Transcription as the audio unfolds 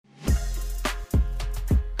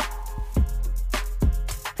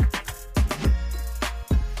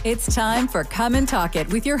It's time for Come and Talk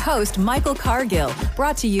It with your host, Michael Cargill,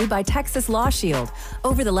 brought to you by Texas Law Shield.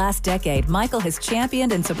 Over the last decade, Michael has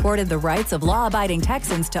championed and supported the rights of law-abiding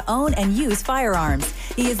Texans to own and use firearms.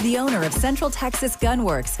 He is the owner of Central Texas Gun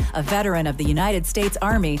Works, a veteran of the United States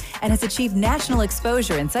Army, and has achieved national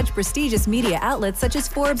exposure in such prestigious media outlets such as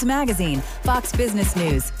Forbes Magazine, Fox Business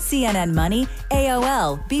News, CNN Money,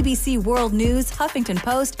 AOL, BBC World News, Huffington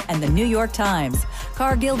Post, and the New York Times.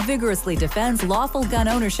 Cargill vigorously defends lawful gun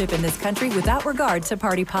ownership in this country without regard to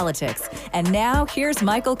party politics. And now, here's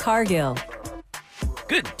Michael Cargill.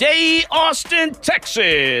 Good day, Austin,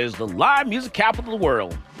 Texas, the live music capital of the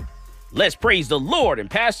world. Let's praise the Lord and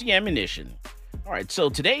pass the ammunition. All right, so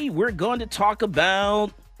today we're going to talk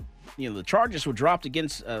about, the charges were dropped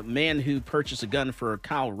against a man who purchased a gun for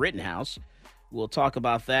Kyle Rittenhouse. We'll talk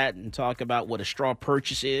about that and talk about what a straw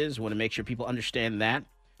purchase is. We want to make sure people understand that,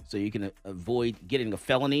 so you can avoid getting a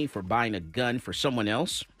felony for buying a gun for someone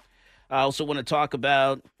else. I also want to talk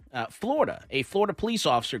about Florida. A Florida police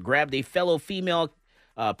officer grabbed a fellow female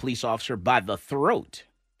police officer by the throat.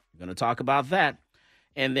 We're going to talk about that.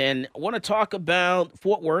 And then I want to talk about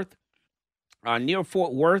Fort Worth. Near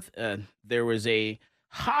Fort Worth, there was a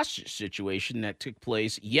hostage situation that took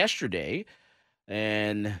place yesterday.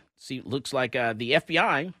 And looks like the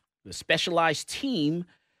FBI, the specialized team,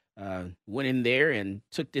 went in there and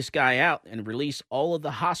took this guy out and released all of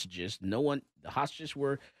the hostages. The hostages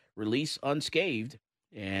were released unscathed,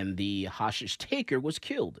 and the hostage taker was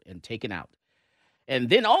killed and taken out. And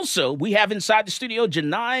then also we have inside the studio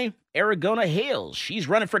Jenai Aragona-Hales. She's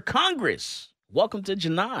running for Congress. Welcome to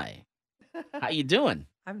Jenai. How you doing?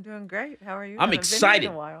 I'm doing great. How are you? I'm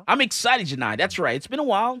excited. I'm excited, Jenai. That's right. It's been a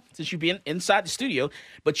while since you've been inside the studio,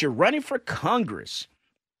 but you're running for Congress.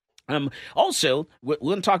 Also, we're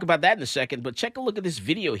going to talk about that in a second, but check a look at this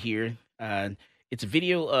video here. It's a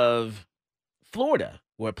video of Florida,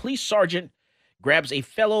 where a police sergeant grabs a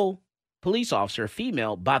fellow police officer, a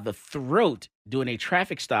female, by the throat doing a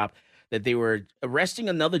traffic stop that they were arresting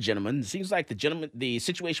another gentleman. It seems like the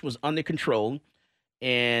situation was under control,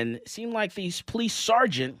 and it seemed like the police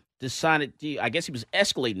sergeant decided, I guess he was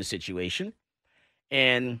escalating the situation.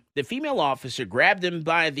 And the female officer grabbed him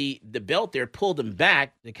by the belt there, pulled him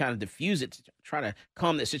back to kind of diffuse it, to try to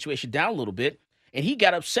calm that situation down a little bit. And he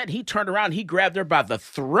got upset. He turned around. He grabbed her by the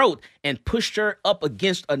throat and pushed her up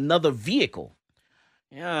against another vehicle.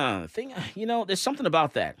 Yeah, there's something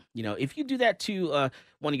about that. If you do that to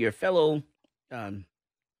one of your fellow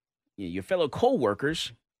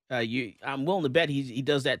co-workers, I'm willing to bet he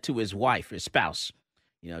does that to his wife, his spouse.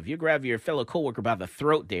 If you grab your fellow co-worker by the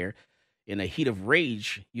throat there, in a heat of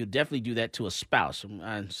rage, you'll definitely do that to a spouse.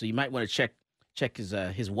 So you might want to check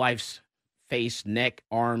his wife's face, neck,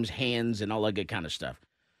 arms, hands, and all that good kind of stuff.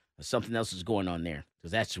 Something else is going on there,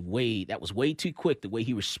 because that was way too quick, the way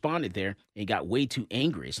he responded there, and he got way too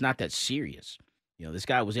angry. It's not that serious. This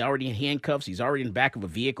guy was already in handcuffs. He's already in the back of a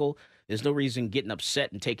vehicle. There's no reason getting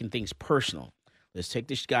upset and taking things personal. Let's take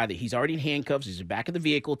this guy that he's already in handcuffs. He's in the back of the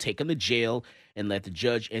vehicle, take him to jail, and let the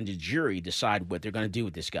judge and the jury decide what they're going to do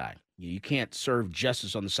with this guy. You can't serve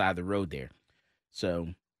justice on the side of the road there. So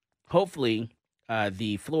hopefully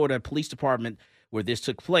the Florida Police Department, where this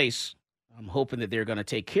took place, I'm hoping that they're going to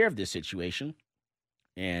take care of this situation.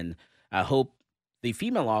 And I hope the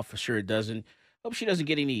female officer doesn't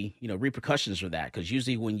get any, repercussions for that. Because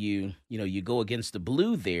usually when you go against the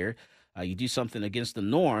blue there, you do something against the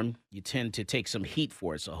norm, you tend to take some heat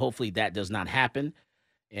for it. So hopefully that does not happen.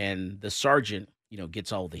 And the sergeant,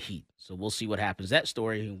 gets all the heat. So we'll see what happens. That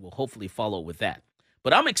story will hopefully follow with that.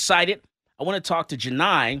 But I'm excited. I want to talk to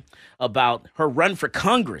Jenai about her run for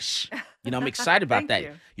Congress. I'm excited about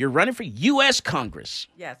that. You're running for U.S. Congress.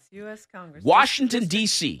 Yes, U.S. Congress. Washington,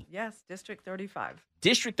 D.C. Yes, District 35.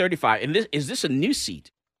 District 35. And is this a new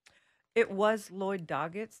seat? It was Lloyd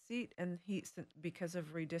Doggett's seat, and because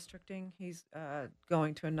of redistricting, he's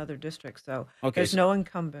going to another district. So there's no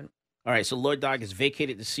incumbent. All right, so Lloyd Doggett has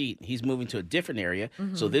vacated the seat. He's moving to a different area.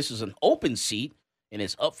 Mm-hmm. So this is an open seat, and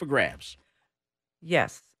it's up for grabs.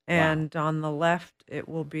 Yes, and on the left, it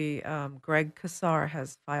will be Greg Casar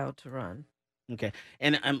has filed to run. Okay,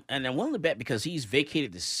 and I'm willing to bet, because he's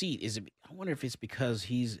vacated the seat. I wonder if it's because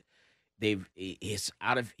he's been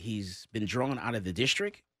drawn out of the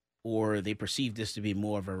district, or they perceive this to be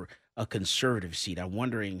more of a conservative seat. I'm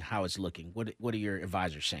wondering how it's looking. What are your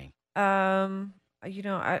advisors saying? I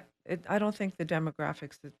don't think the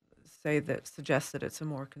demographics suggest that it's a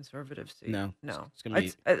more conservative seat. No. It's gonna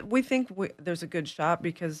be... we think there's a good shot,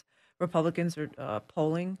 because Republicans are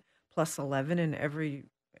polling plus 11 in every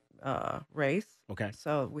race. Okay.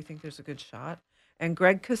 So we think there's a good shot. And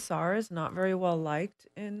Greg Casar is not very well liked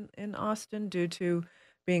in Austin due to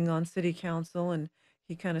being on city council, and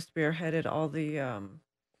he kind of spearheaded all the,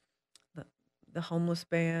 the homeless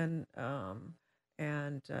ban,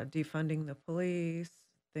 and defunding the police,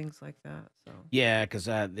 things like that. So Yeah, because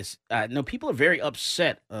this no, people are very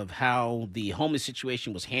upset of how the homeless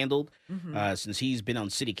situation was handled. hmm Since he's been on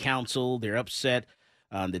city council, they're upset.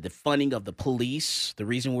 The defunding of the police, the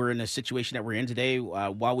reason we're in the situation that we're in today,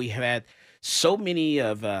 while we have had so many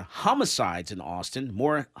of homicides in Austin,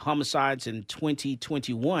 more homicides in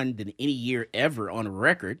 2021 than any year ever on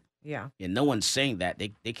record, yeah, and no one's saying that.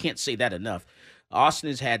 They can't say that enough. Austin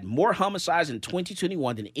has had more homicides in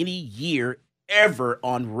 2021 than any year ever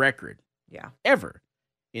on record, yeah. ever.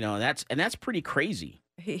 That's pretty crazy.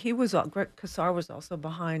 He was Greg Kassar was also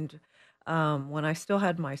behind, when I still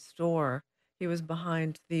had my store. He was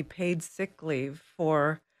behind the paid sick leave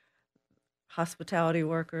for hospitality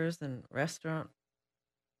workers and restaurant.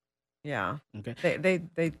 Yeah, Okay.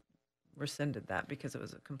 they rescinded that because it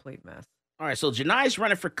was a complete mess. All right. So Janai's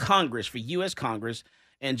running for Congress, for U.S. Congress,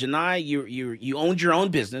 and Janai, you owned your own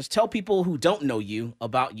business. Tell people who don't know you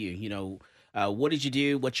about you. What did you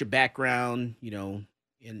do? What's your background?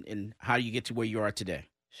 And how do you get to where you are today?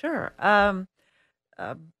 Sure. Uh,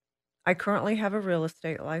 I currently have a real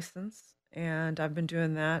estate license, and I've been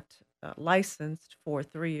doing that licensed for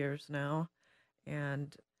 3 years now.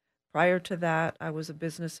 And prior to that, I was a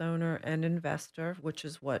business owner and investor, which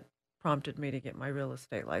is what prompted me to get my real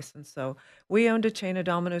estate license. So we owned a chain of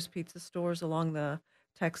Domino's pizza stores along the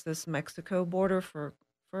Texas-Mexico border for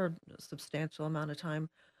a substantial amount of time,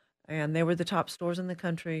 and they were the top stores in the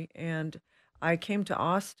country. And I came to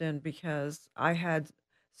Austin because I had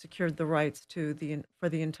secured the rights to for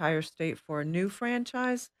the entire state for a new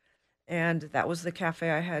franchise, and that was the cafe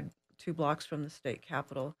I had 2 blocks from the state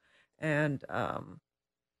capitol. And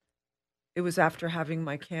it was after having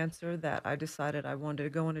my cancer that I decided I wanted to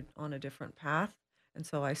go on a different path, and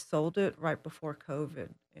so I sold it right before COVID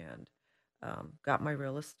and got my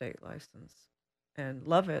real estate license, and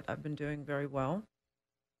love it. I've been doing very well.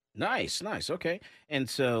 Nice, nice. Okay. And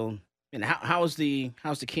so, and how's the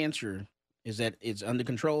cancer? Is that it's under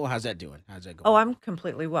control? How's that doing? How's that Oh, going? I'm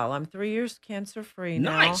completely well. I'm 3 years cancer free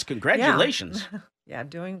now. Nice. Yeah. Congratulations. Yeah,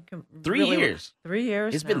 doing Three really well. years. 3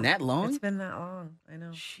 years It's been now. that It's long? been that long. I know.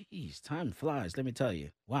 Jeez, time flies. Let me tell you.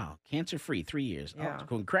 Wow, cancer free, 3 years. Oh, Yeah.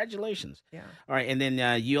 congratulations! Yeah. All right, and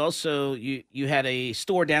then you also you had a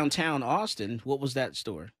store downtown Austin. What was that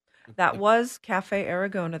store? That The- was Cafe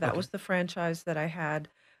Aragona. That Okay, was the franchise that I had.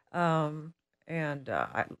 Um, and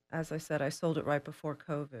as I said, I sold it right before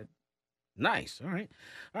COVID. nice. All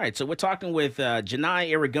right. So we're talking with Janai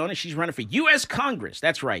Aragona. She's running for U.S. Congress.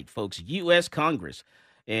 That's right, folks. U.S. Congress.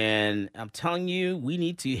 And I'm telling you, we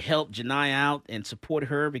need to help Janai out and support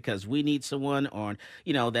her because we need someone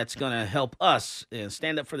that's going to help us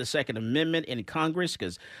stand up for the Second Amendment in Congress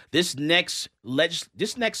because this next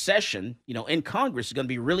session, in Congress is going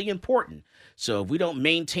to be really important. So if we don't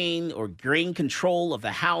maintain or gain control of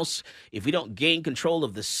the House, if we don't gain control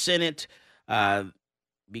of the Senate, uh,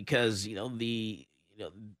 because the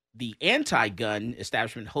anti-gun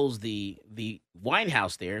establishment holds the White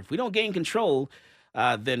House there. If we don't gain control,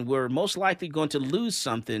 then we're most likely going to lose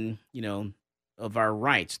something, of our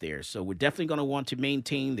rights there. So we're definitely going to want to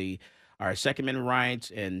maintain our Second Amendment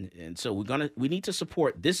rights, and so we need to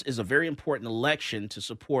support. This is a very important election to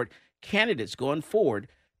support candidates going forward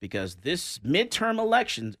because this midterm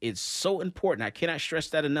election is so important. I cannot stress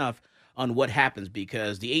that enough on what happens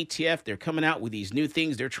because the ATF, they're coming out with these new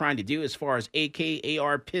things they're trying to do as far as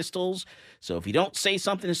AR pistols. So if you don't say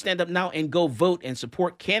something and stand up now and go vote and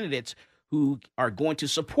support candidates who are going to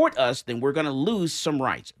support us, then we're going to lose some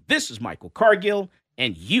rights. This is Michael Cargill,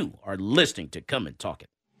 and you are listening to Come and Talk It.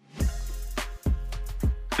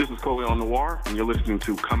 This is Coley Noir, and you're listening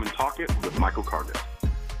to Come and Talk It with Michael Cargill.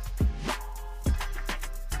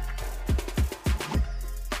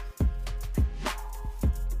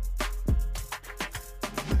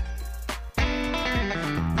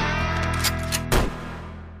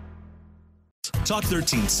 Talk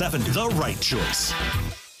 1370, the right choice.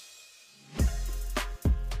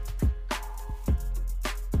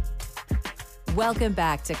 Welcome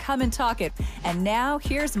back to Come and Talk It. And now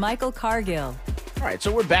here's Michael Cargill. All right,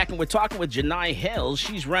 so we're back and we're talking with Janai Aragona-Hales.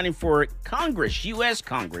 She's running for Congress, U.S.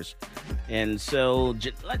 Congress. And so,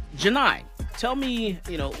 Janai, tell me,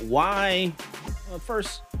 why. Well,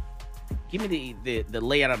 first, give me the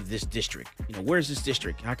layout of this district. Where's this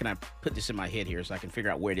district? How can I put this in my head here so I can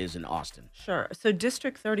figure out where it is in Austin? Sure. So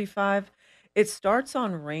District 35, it starts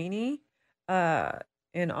on Rainey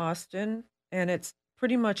in Austin, and it's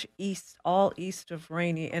pretty much all east of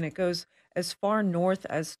Rainey, and it goes as far north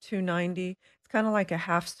as 290. It's kind of like a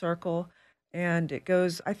half circle, and it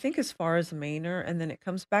goes, I think, as far as Manor, and then it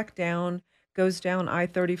comes back down, goes down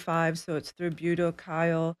I-35, so it's through Buda,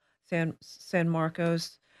 Kyle, San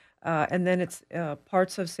Marcos, and then it's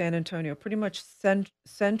parts of San Antonio, pretty much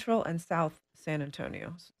central and south San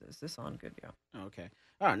Antonio. Is this on good? Yeah. Okay.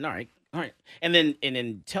 All right. And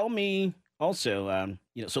then tell me also,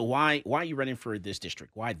 so why are you running for this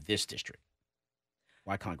district? Why this district?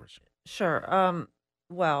 Why Congress? Sure.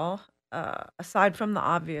 Well, aside from the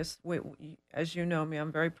obvious, as you know me,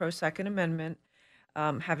 I'm very pro Second Amendment,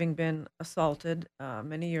 having been assaulted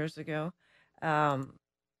many years ago. Um,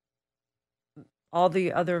 all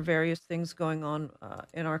the other various things going on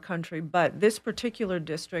in our country. But this particular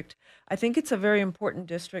district, I think it's a very important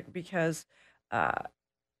district because uh,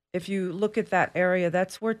 if you look at that area,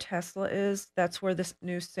 that's where Tesla is. That's where this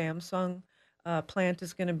new Samsung plant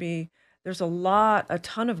is going to be. There's a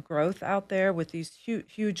ton of growth out there with these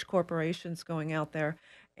huge corporations going out there.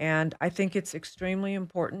 And I think it's extremely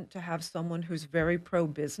important to have someone who's very pro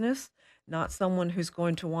business, not someone who's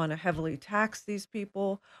going to want to heavily tax these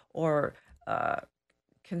people or uh,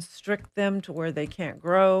 constrict them to where they can't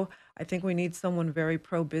grow. I think we need someone very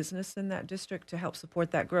pro business in that district to help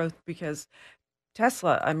support that growth because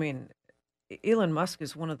Tesla, I mean, Elon Musk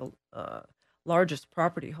is one of the largest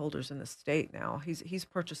property holders in the state now. He's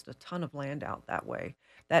purchased a ton of land out that way.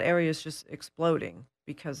 That area is just exploding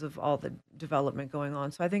because of all the development going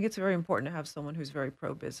on. So I think it's very important to have someone who's very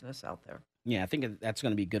pro business out there. Yeah, I think that's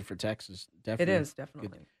going to be good for Texas. It Definitely is good,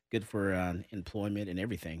 definitely. good for employment and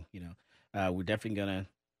everything. We're definitely gonna.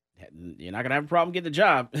 You're not gonna have a problem getting a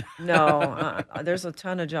job. No, there's a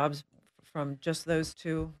ton of jobs from just those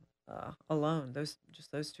two alone. Those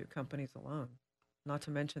two companies alone, not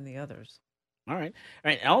to mention the others. All right.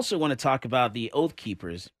 I also want to talk about the Oath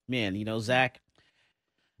Keepers. Man, Zach.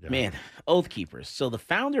 Yeah. Man, Oath Keepers. So the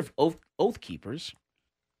founder of Oath Keepers,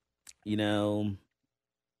 you know,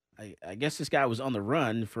 I guess this guy was on the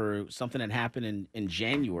run for something that happened in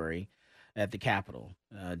January at the Capitol,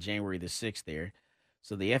 January the 6th there.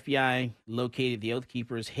 So the FBI located the Oath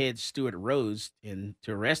Keepers head Stuart Rhodes to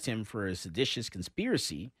arrest him for a seditious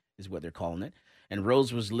conspiracy, is what they're calling it. And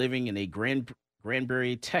Rhodes was living in a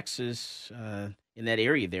Granbury, Texas, in that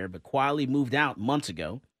area there, but quietly moved out months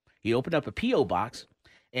ago. He opened up a P.O. box,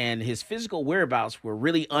 and his physical whereabouts were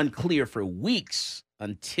really unclear for weeks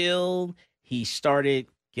until he started,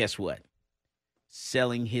 guess what?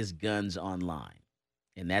 Selling his guns online.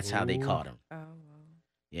 And that's how they Ooh. caught him. Oh, wow.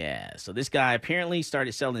 Yeah. So this guy apparently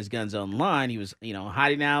started selling his guns online. He was,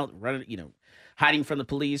 hiding out, hiding from the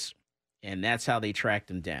police, and that's how they tracked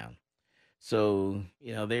him down. So,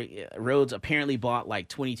 Rhodes apparently bought like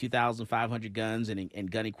 22,500 guns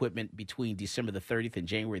and gun equipment between December the 30th and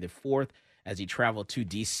January the 4th as he traveled to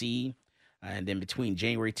D.C. And then between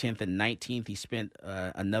January 10th and 19th, he spent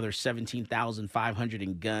another 17,500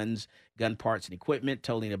 in guns, gun parts, and equipment,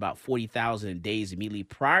 totaling about 40,000 in days immediately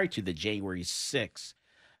prior to the January 6th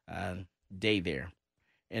day there.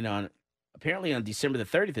 And apparently on December the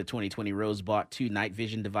 30th of 2020, Rose bought 2 night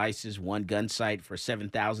vision devices, 1 gun sight for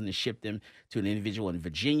 $7,000 and shipped them to an individual in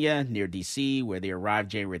Virginia near D.C., where they arrived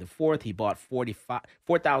January the 4th. He bought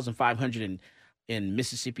 4,500 in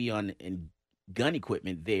Mississippi in gun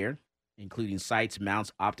equipment there, including sights,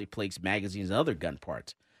 mounts, optic plates, magazines, and other gun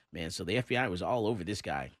parts. Man, so the FBI was all over this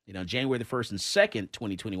guy. January the 1st and 2nd,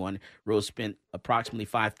 2021, Rose spent approximately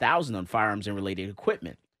 $5,000 on firearms and related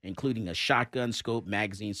equipment, including a shotgun, scope,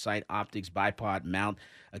 magazine, sight, optics, bipod, mount,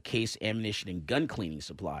 a case, ammunition, and gun cleaning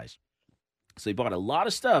supplies. So he bought a lot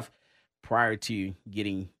of stuff prior to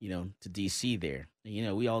getting, to D.C. there.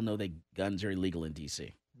 And, we all know that guns are illegal in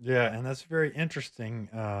D.C. Yeah, and that's very interesting.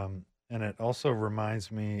 And it also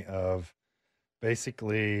reminds me of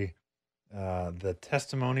basically the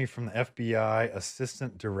testimony from the FBI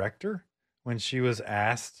assistant director when she was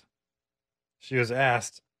asked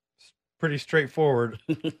pretty straightforward,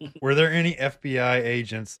 were there any FBI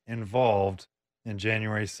agents involved in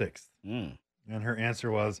January 6th? Mm. And her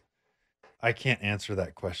answer was, I can't answer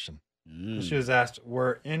that question. And she Mm. was asked,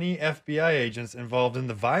 were any FBI agents involved in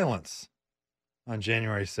the violence on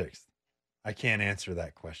January 6th? I can't answer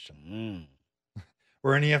that question. Mm.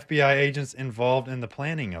 Were any FBI agents involved in the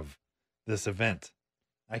planning of this event?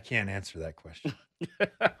 I can't answer that question.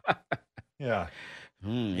 Yeah.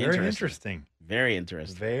 Very interesting. Very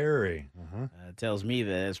interesting. Very. Uh-huh. Tells me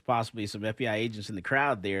that there's possibly some FBI agents in the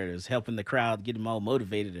crowd there that's helping the crowd get them all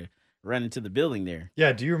motivated to run into the building there.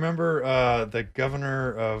 Yeah. Do you remember the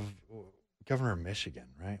governor of Michigan,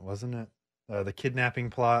 right? Wasn't it? The kidnapping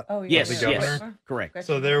plot? Oh, Yes, the yeah. governor? yes, correct.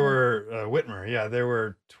 So there were Whitmer. Yeah, there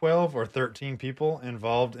were 12 or 13 people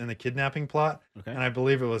involved in the kidnapping plot, Okay. and I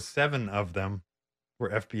believe it was 7 of them were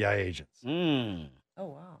FBI agents, Mm. Oh,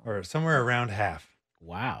 wow. or somewhere around half.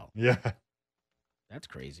 Wow. Yeah. That's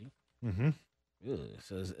crazy. Mm-hmm. Ugh,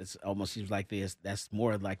 so it's almost seems like that's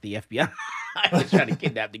more like the FBI was trying to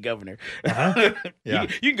kidnap the governor. Uh-huh. Yeah.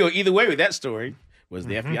 You can go either way with that story. Was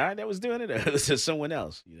the Mhm. FBI that was doing it, or was it someone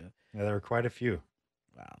else? Yeah, there were quite a few.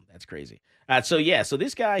 Wow, that's crazy. So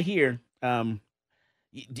this guy here, and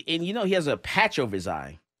he has a patch over his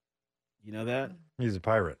eye. You know that? He's a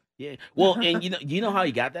pirate. Yeah. Well, and you know how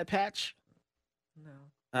he got that patch? No.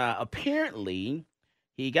 Apparently,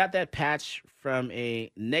 he got that patch from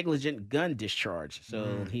a negligent gun discharge.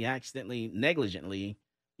 So he negligently,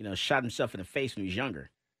 shot himself in the face when he was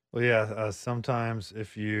younger. Well, yeah. Sometimes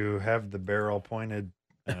if you have the barrel pointed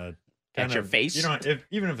At kind your of- face?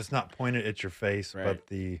 even if it's not pointed at your face, Right. but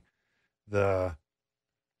the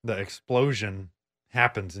explosion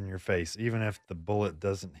happens in your face, even if the bullet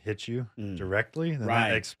doesn't hit you directly, then Right.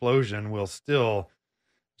 that explosion will still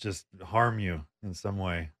just harm you in some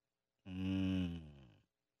way, Mm.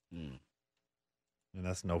 Mm. and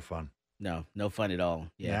that's no fun. No fun at all.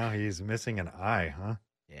 Yeah. Now he's missing an eye, huh?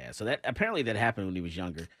 Yeah, so that apparently that happened when he was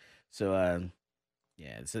younger. So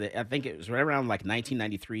I think it was right around like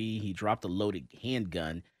 1993. He dropped a loaded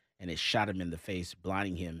handgun and it shot him in the face,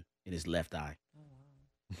 blinding him in his left eye. Oh,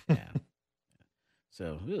 wow. Yeah.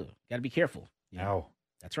 So got to be careful. Ow.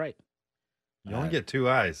 That's right. You only get two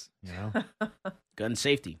eyes, Gun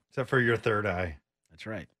safety. except for your third eye. That's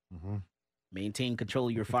right. Mm-hmm. Maintain control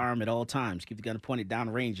of your firearm at all times. Keep the gun pointed down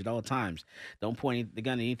range at all times. Don't point the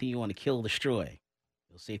gun at anything you want to kill or destroy.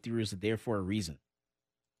 Those safety rules are there for a reason.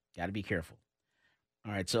 Got to be careful.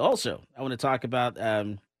 All right. So also, I want to talk about,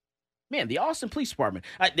 the Austin Police Department.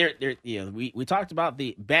 We talked about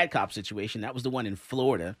the bad cop situation. That was the one in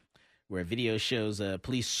Florida, where a video shows a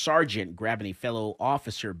police sergeant grabbing a fellow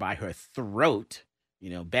officer by her throat.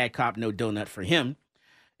 Bad cop, no donut for him.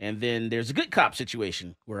 And then there's a good cop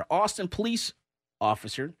situation where an Austin police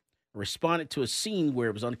officer responded to a scene where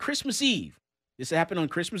it was on Christmas Eve. This happened on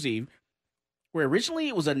Christmas Eve, where originally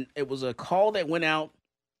it was a call that went out.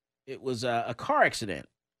 It was a car accident,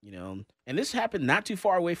 and this happened not too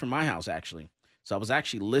far away from my house, actually. So I was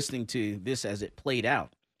actually listening to this as it played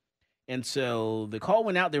out. And so the call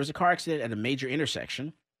went out. There was a car accident at a major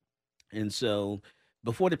intersection. And so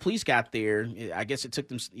before the police got there, I guess it took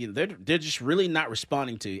them, they're just really not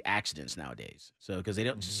responding to accidents nowadays. So because they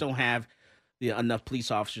just don't have enough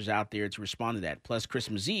police officers out there to respond to that. Plus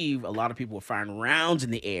Christmas Eve, a lot of people were firing rounds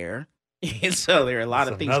in the air. And so there are a lot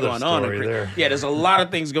That's of things another going on. story there. Yeah, there's a lot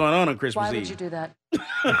of things going on Christmas Eve. Why would you do that?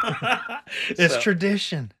 It's So-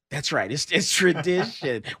 tradition. That's right. It's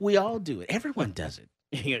tradition. We all do it. Everyone does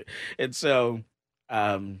it. And so,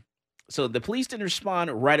 so the police didn't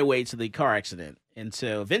respond right away to the car accident. And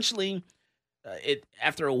so eventually,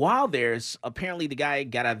 after a while, apparently the guy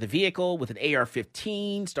got out of the vehicle with an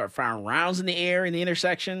AR-15, start firing rounds in the air in the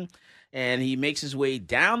intersection, and he makes his way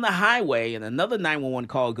down the highway, and another 911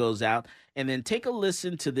 call goes out. And then take a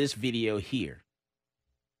listen to this video here.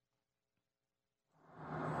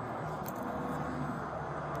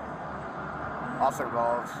 Officer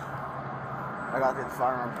involved. I gotta get the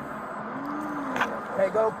firearm. Hey,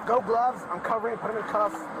 go gloves. I'm covering. Put him in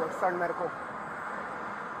cuffs. We're starting medical.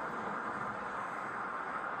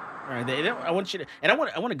 All right, I want you to, and I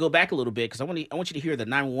want to go back a little bit because I want you to hear the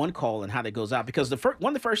 911 call and how that goes out, because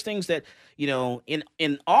one of the first things that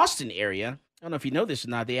in Austin area, I don't know if you know this or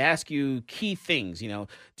not, they ask you key things.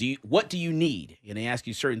 What do you need, and they ask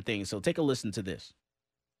you certain things. So take a listen to this.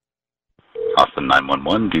 Austin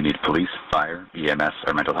 911, do you need police, fire, EMS,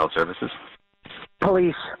 or mental health services?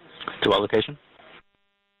 Police. To what location?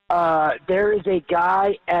 There is a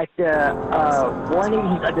guy at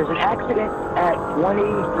 180. There's an accident at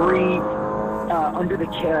 183 under the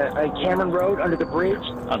Cameron Road, under the bridge.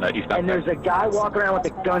 On the eastbound And there's a guy walking around with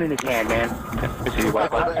a gun in his hand, man. Is he white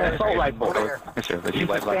flag? An assault rifle. Yes, sir. Is he He's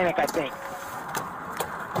white flag? Hispanic, I think.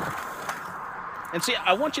 And see,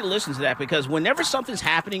 I want you to listen to that, because whenever something's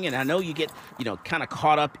happening, and I know you get, kind of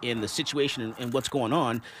caught up in the situation and what's going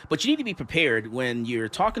on, but you need to be prepared when you're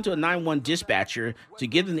talking to a 911 dispatcher to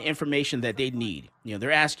give them the information that they need.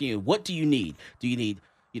 They're asking you, what do you need? Do you need,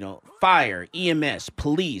 fire, EMS,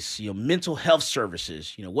 police, mental health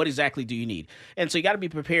services? What exactly do you need? And so you got to be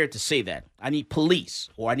prepared to say that. I need police,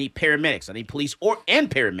 or I need paramedics. I need police and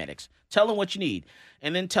paramedics. Tell them what you need,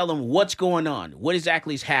 and then tell them what's going on, what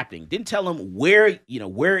exactly is happening. Then tell them where it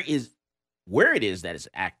is that is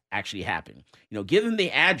actually happening. Give them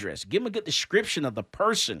the address. Give them a good description of the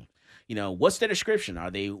person. What's their description?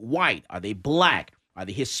 Are they white? Are they black? Are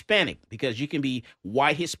they Hispanic? Because you can be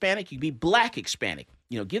white Hispanic, you can be black Hispanic.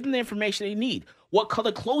 Give them the information they need. What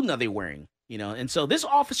color clothing are they wearing? And so this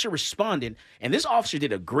officer responded, and this officer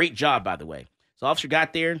did a great job, by the way. So officer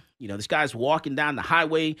got there, this guy's walking down the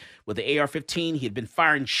highway with the AR-15. He had been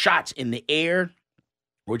firing shots in the air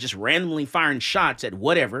or just randomly firing shots at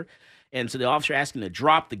whatever. And so the officer asked him to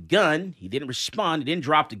drop the gun. He didn't respond. He didn't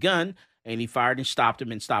drop the gun, and he fired and stopped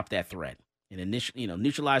him and stopped that threat and initially,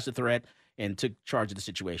 neutralized the threat and took charge of the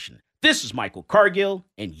situation. This is Michael Cargill,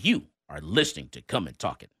 and you are listening to Come and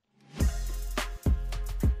Talk It.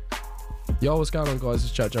 Yo, what's going on, guys?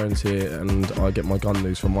 It's Jack Jones here, and I get my gun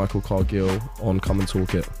news from Michael Cargill on Come and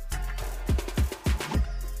Talk It.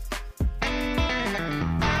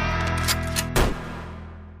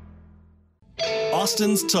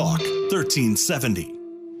 Austin's Talk, 1370.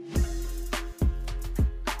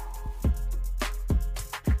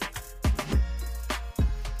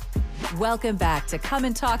 Welcome back to Come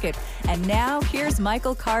and Talk It. And now, here's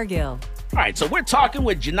Michael Cargill. All right, so we're talking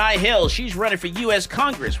with Jenai Aragona-Hales. She's running for U.S.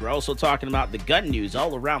 Congress. We're also talking about the gun news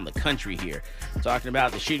all around the country here. Talking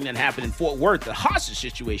about the shooting that happened in Fort Worth, the hostage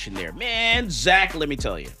situation there. Man, Zach, let me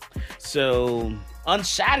tell you. So on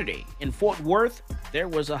Saturday in Fort Worth, there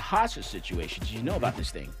was a hostage situation. Did you know about this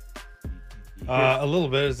thing? A little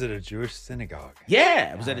bit. Is it a Jewish synagogue?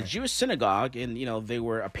 Yeah, it was at a Jewish synagogue, and they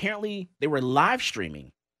were live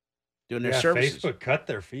streaming doing their services. Facebook cut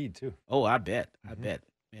their feed too. Oh, I bet.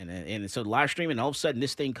 And so live streaming, and all of a sudden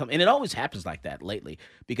this thing comes, and it always happens like that lately,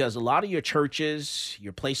 because a lot of your churches,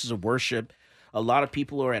 your places of worship, a lot of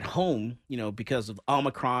people are at home, because of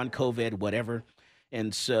Omicron, COVID, whatever.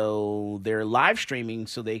 And so they're live streaming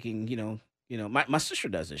so they can, my sister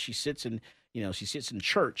does it. She sits in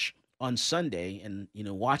church on Sunday and,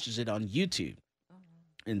 watches it on YouTube.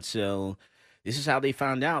 And so this is how they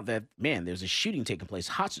found out that, man, there's a shooting taking place,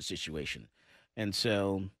 hostage situation. And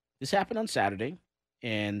so this happened on Saturday.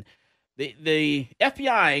 And the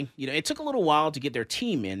FBI, it took a little while to get their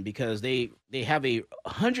team in, because they have a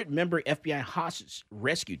 100-member FBI hostage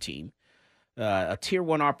rescue team, a Tier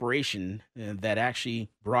 1 operation that actually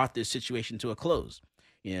brought this situation to a close.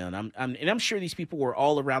 And I'm sure these people were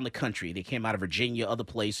all around the country. They came out of Virginia, other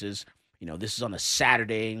places. This is on a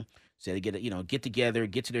Saturday, so they get together,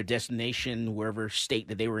 get to their destination, wherever state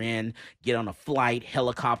that they were in, get on a flight,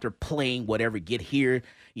 helicopter, plane, whatever, get here,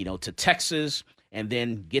 to Texas. And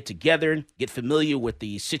then get together, get familiar with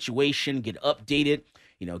the situation, get updated,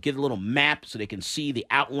 get a little map so they can see the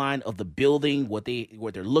outline of the building, what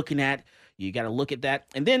they're looking at. You got to look at that.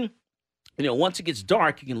 And then, once it gets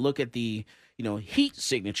dark, you can look at the, heat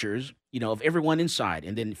signatures, of everyone inside,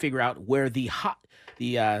 and then figure out where the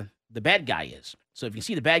bad guy is. So if you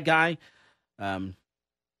see the bad guy,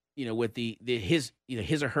 with his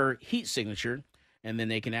or her heat signature, and then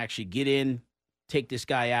they can actually get in, take this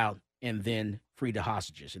guy out, and then free the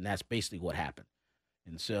hostages. And that's basically what happened.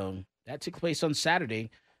 And so that took place on Saturday,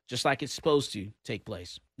 just like it's supposed to take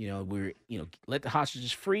place. Let the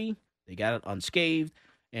hostages free. They got it unscathed,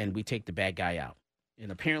 and we take the bad guy out.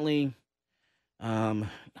 And apparently, I'm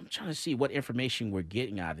trying to see what information we're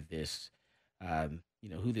getting out of this,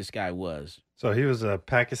 who this guy was. So he was a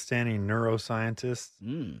Pakistani neuroscientist,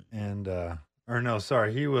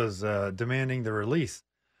 he was demanding the release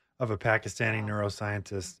of a Pakistani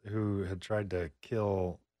neuroscientist who had tried to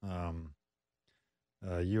kill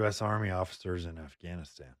U.S. Army officers in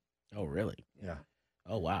Afghanistan. Oh, really? Yeah.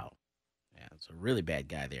 Oh, wow. Yeah, it's a really bad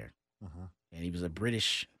guy there. Uh-huh. And he was a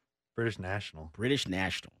British national.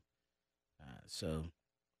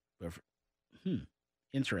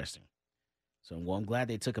 Interesting. So, well, I'm glad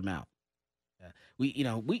they took him out. In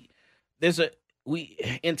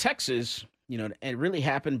Texas, it really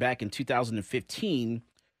happened back in 2015,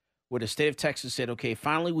 where the state of Texas said, okay,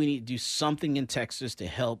 finally we need to do something in Texas to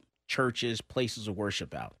help churches, places of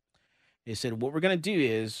worship out. They said, what we're going to do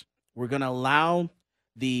is we're going to allow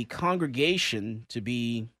the congregation to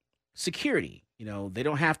be security. They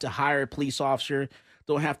don't have to hire a police officer,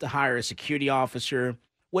 don't have to hire a security officer.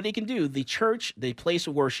 What they can do, the church, the place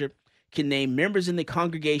of worship, can name members in the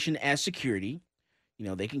congregation as security.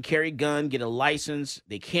 They can carry a gun, get a license.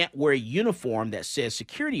 They can't wear a uniform that says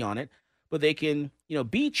security on it, but they can,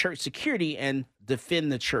 be church security and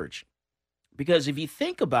defend the church. Because if you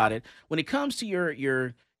think about it, when it comes to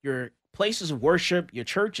your places of worship, your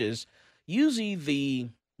churches, usually the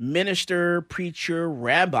minister, preacher,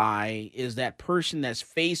 rabbi is that person that's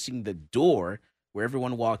facing the door where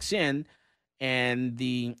everyone walks in, and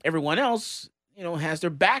everyone else, has their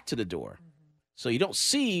back to the door. So you don't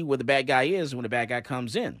see where the bad guy is when the bad guy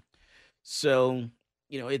comes in. So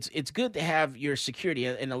it's good to have your security,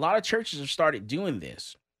 and a lot of churches have started doing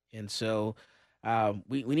this. And so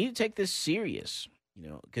we need to take this serious,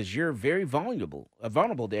 because you're very vulnerable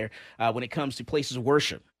there when it comes to places of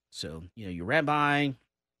worship. So, your rabbi,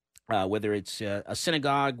 whether it's a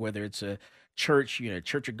synagogue, whether it's a church,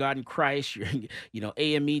 Church of God in Christ,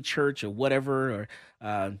 AME church or whatever,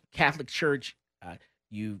 or Catholic church,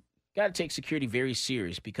 you got to take security very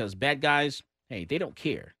serious because bad guys, hey, they don't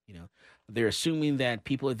care. They're assuming that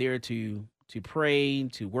people are there to pray,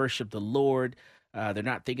 to worship the Lord. They're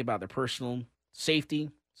not thinking about their personal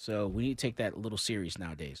safety. So we need to take that a little serious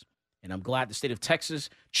nowadays. And I'm glad the state of Texas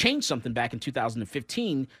changed something back in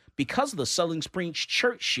 2015 because of the Sulling Springs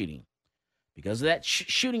church shooting. Because of that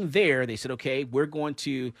shooting there, they said, okay, we're going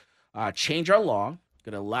to change our law,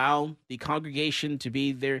 going to allow the congregation to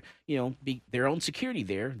be their, be their own security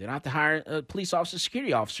there. They don't have to hire a police officer,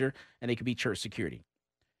 security officer, and they could be church security.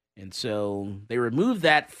 And so they removed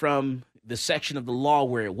that from the section of the law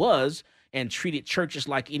where it was and treated churches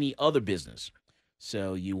like any other business.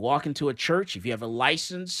 So you walk into a church, if you have a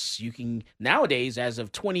license, you can nowadays, as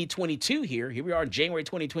of 2022 here we are in January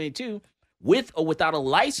 2022, with or without a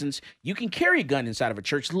license, you can carry a gun inside of a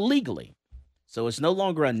church legally. So it's no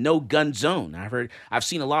longer a no-gun zone. I've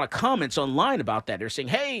seen a lot of comments online about that. They're saying,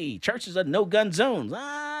 hey, church is a no-gun zone.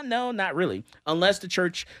 No, not really. Unless the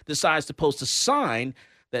church decides to post a sign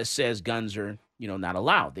that says guns are, not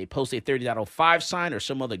allowed. They post a 30.05 sign or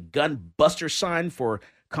some other gun buster sign for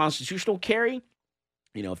constitutional carry.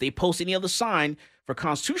 If they post any other sign for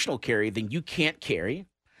constitutional carry, then you can't carry.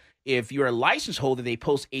 If you're a license holder, they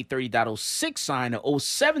post a 30.06 sign, or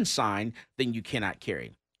 07 sign, then you cannot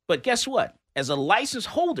carry. But guess what? As a license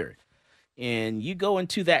holder, and you go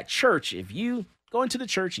into that church, if you go into the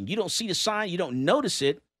church and you don't see the sign, you don't notice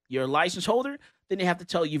it, you're a license holder, then they have to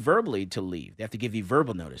tell you verbally to leave. They have to give you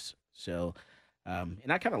verbal notice. So,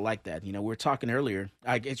 and I kind of like that. We were talking earlier,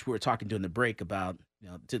 I guess we were talking during the break about,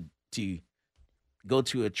 to go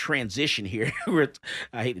to a transition here.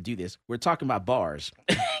 I hate to do this. We're talking about bars,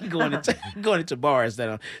 going into bars that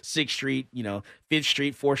on 6th Street, 5th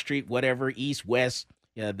Street, 4th Street, whatever, East, West,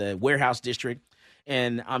 the warehouse district.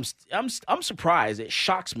 And I'm surprised. It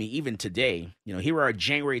shocks me even today. Here we are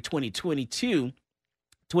January 2022,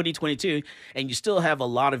 and you still have a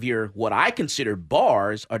lot of your, what I consider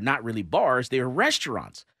bars are not really bars. They're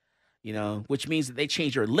restaurants. Which means that they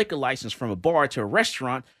change your liquor license from a bar to a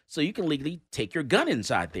restaurant so you can legally take your gun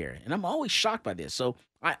inside there. And I'm always shocked by this. So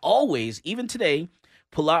I always, even today,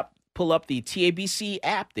 pull up the TABC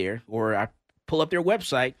app there, or I pull up their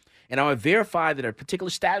website, and I would verify that a particular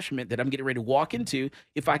establishment that I'm getting ready to walk into,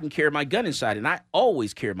 if I can carry my gun inside. And I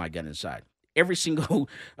always carry my gun inside. Every single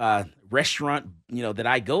restaurant, that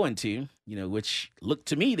I go into, which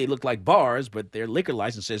to me, they look like bars, but their liquor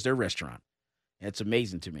license says they're a restaurant. It's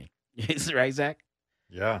amazing to me. Is it right, Zach?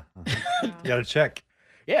 Yeah. You got to check.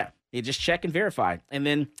 Yeah. You just check and verify. And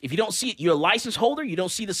then if you don't see it, you're a license holder, you don't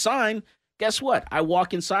see the sign, guess what? I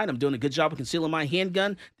walk inside, I'm doing a good job of concealing my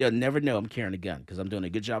handgun. They'll never know I'm carrying a gun because I'm doing a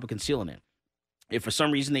good job of concealing it. If for some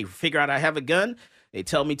reason they figure out I have a gun, they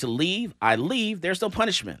tell me to leave, I leave, there's no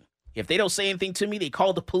punishment. If they don't say anything to me, they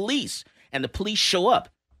call the police, and the police show up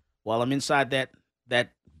while I'm inside that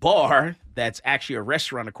bar that's actually a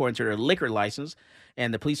restaurant according to their liquor license.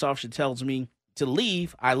 And the police officer tells me to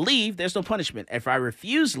leave, I leave, there's no punishment. If I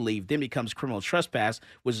refuse to leave, then it becomes criminal trespass,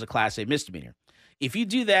 which is a Class A misdemeanor. If you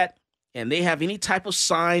do that and they have any type of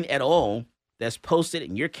sign at all that's posted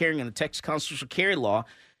and you're carrying on the Texas constitutional carry law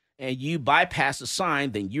and you bypass the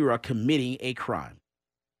sign, then you are committing a crime.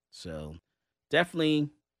 So definitely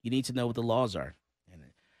you need to know what the laws are. And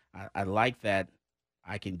I like that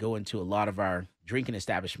I can go into a lot of our drinking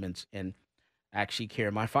establishments and actually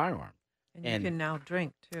carry my firearm. And you can now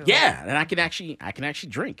drink too. Yeah, and I can actually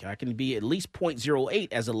drink. I can be at least 0.08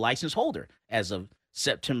 as a license holder as of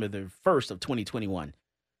September the 1st of 2021.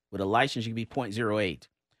 With a license, you can be 0.08.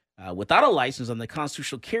 Without a license on the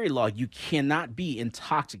constitutional carry law, you cannot be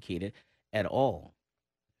intoxicated at all.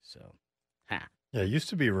 So, Yeah, it used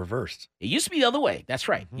to be reversed. It used to be the other way. That's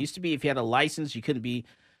right. Mm-hmm. It used to be if you had a license, you couldn't be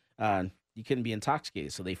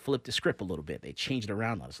intoxicated. So they flipped the script a little bit. They changed it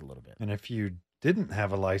around on us a little bit. And if you didn't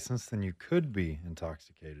have a license, then you could be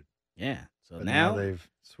intoxicated. Yeah. So But now they've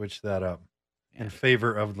switched that up Yeah. in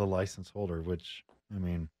favor of the license holder, which, I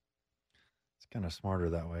mean, it's kind of smarter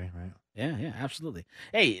that way, right? Yeah, absolutely.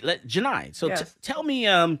 Hey, Jenai, so Yes. tell me,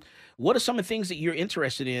 what are some of the things that you're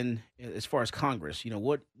interested in as far as Congress?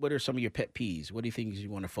 What are some of your pet peeves? What do you think you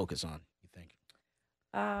want to focus on, you think?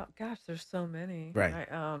 Gosh, there's so many.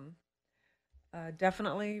 Right. I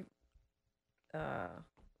definitely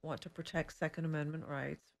want to protect Second Amendment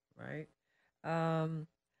rights, right?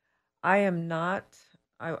 I am not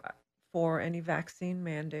for any vaccine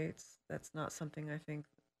mandates. That's not something I think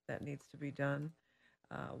that needs to be done.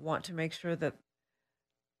 Want to make sure that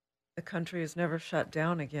the country has never shut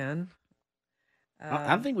down again.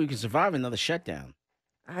 I think we can survive another shutdown.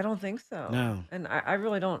 I don't think so. No. And I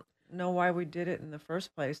really don't know why we did it in the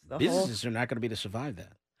first place. Businesses are not going to be able to survive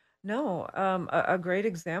that. No, a great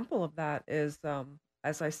example of that is,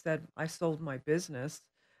 as I said, I sold my business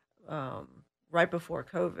right before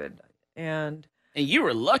COVID, and you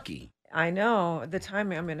were lucky. I know the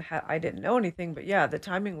timing. I mean, I didn't know anything, but yeah, the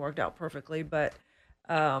timing worked out perfectly. But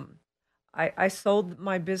I sold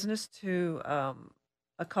my business to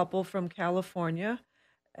a couple from California,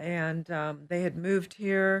 and they had moved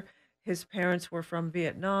here. His parents were from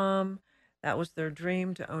Vietnam. That was their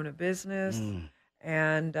dream, to own a business.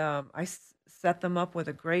 And I set them up with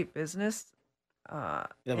a great business. That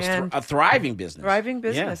was a thriving business. Thriving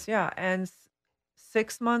business, yeah. And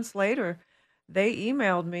 6 months later, they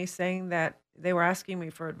emailed me saying that they were asking me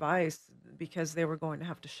for advice because they were going to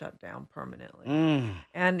have to shut down permanently.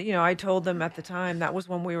 And, I told them at the time, that was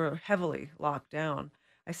when we were heavily locked down.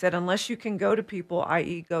 I said, unless you can go to people,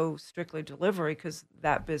 i.e. go strictly delivery, because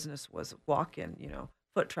that business was walk-in,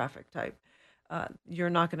 foot traffic type, you're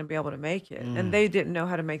not going to be able to make it. And they didn't know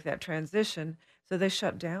how to make that transition, so they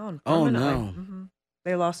shut down permanently. Oh, no.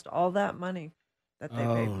 They lost all that money that they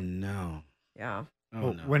paid. Oh, no. Yeah.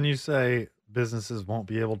 Well, when you say businesses won't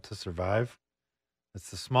be able to survive, it's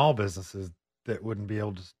the small businesses that wouldn't be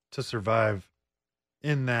able to survive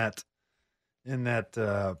in that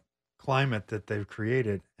climate that they've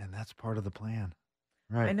created, and that's part of the plan.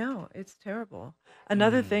 Right. I know. It's terrible.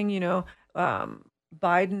 Another thing,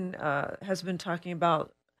 Biden has been talking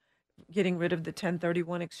about getting rid of the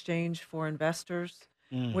 1031 exchange for investors,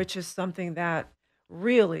 which is something that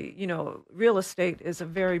really, real estate is a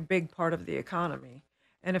very big part of the economy.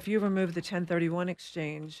 And if you remove the 1031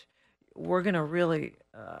 exchange, we're going to really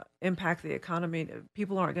impact the economy.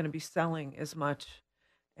 People aren't going to be selling as much.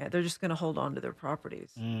 They're just going to hold on to their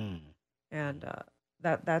properties. And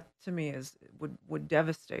that to me would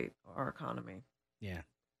devastate our economy. Yeah.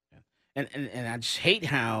 And I just hate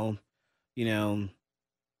how,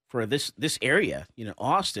 for this area,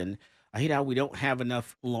 Austin, I hate how we don't have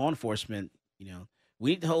enough law enforcement. We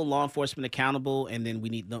need to hold law enforcement accountable, and then we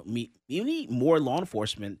need more law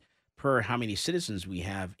enforcement per how many citizens we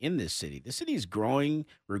have in this city. The city is growing.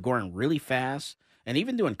 We're growing really fast. And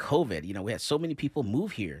even during COVID, we had so many people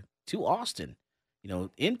move here to Austin,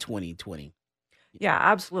 in 2020. Yeah,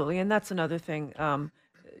 absolutely. And that's another thing,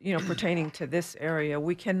 pertaining to this area.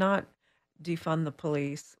 We cannot defund the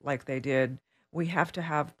police like they did. We have to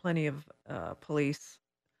have plenty of police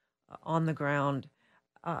on the ground.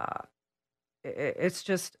 It's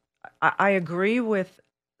just, I agree with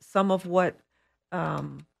some of what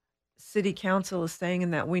city council is saying,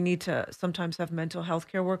 in that we need to sometimes have mental health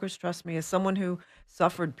care workers. Trust me, as someone who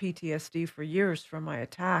suffered PTSD for years from my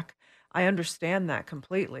attack, I understand that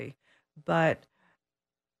completely. But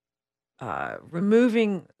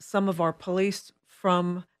removing some of our police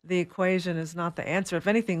from the equation is not the answer. If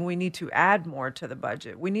anything, we need to add more to the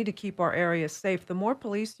budget. We need to keep our areas safe. The more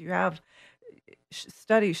police you have,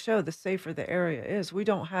 studies show the safer the area is. We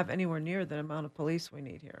don't have anywhere near the amount of police we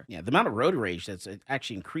need here. Yeah, the amount of road rage that's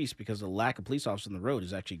actually increased because of the lack of police officers on the road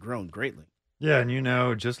has actually grown greatly. Yeah,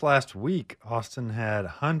 and just last week, Austin had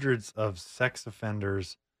hundreds of sex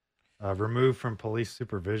offenders removed from police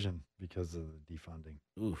supervision because of the defunding.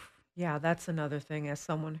 Oof. Yeah, that's another thing. As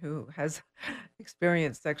someone who has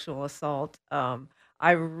experienced sexual assault,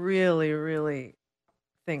 I really, really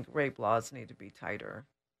think rape laws need to be tighter.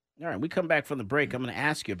 All right, we come back from the break. I'm going to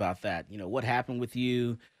ask you about that. What happened with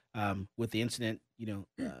you with the incident,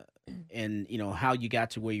 and, how you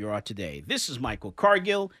got to where you are today. This is Michael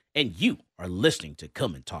Cargill, and you are listening to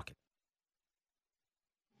Come and Talk It.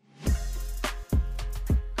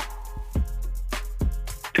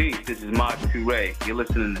 Peace, this is Mod Toure. You're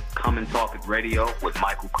listening to Come and Talk It Radio with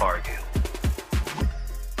Michael Cargill.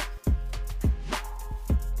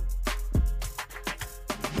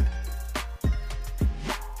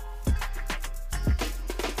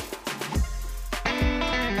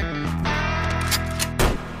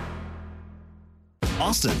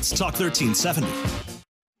 Austin's Talk 1370.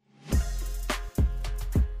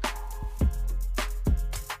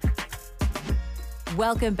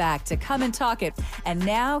 Welcome back to Come and Talk It. And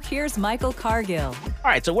now here's Michael Cargill. All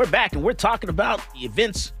right, so we're back, and we're talking about the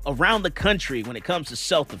events around the country when it comes to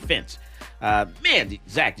self-defense. Man,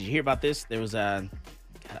 Zach, did you hear about this? There was in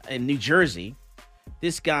New Jersey,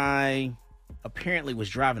 this guy apparently was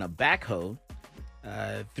driving a backhoe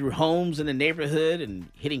through homes in the neighborhood and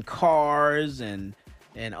hitting cars and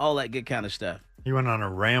all that good kind of stuff. He went on a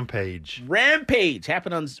rampage. Rampage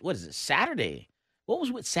happened on, what is it, Saturday? What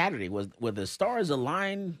was with Saturday? Were the stars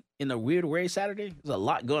aligned in a weird way Saturday. There's a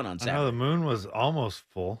lot going on I Saturday. know the moon was almost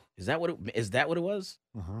full. Is that what it was?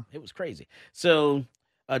 Uh-huh. It was crazy. So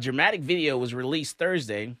a dramatic video was released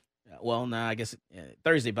Thursday. Well, no, I guess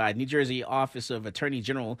Thursday by New Jersey Office of Attorney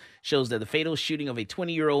General shows that the fatal shooting of a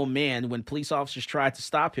 20-year-old man when police officers tried to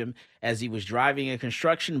stop him as he was driving a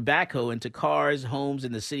construction backhoe into cars, homes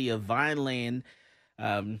in the city of Vineland,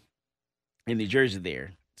 in New Jersey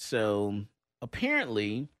there. So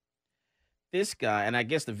apparently this guy, and I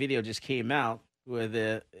guess the video just came out with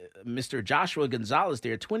Mr. Joshua Gonzalez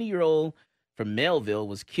there, 20-year-old from Melville,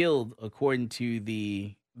 was killed according to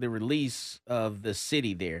the release of the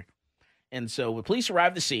city there. And so when police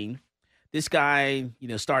arrived at the scene, this guy,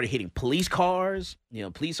 started hitting police cars.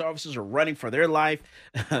 Police officers are running for their life.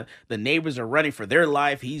 The neighbors are running for their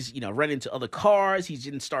life. He's, running into other cars. He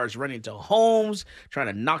then starts running into homes, trying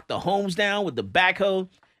to knock the homes down with the backhoe.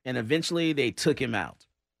 And eventually they took him out.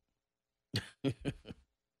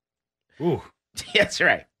 Ooh. That's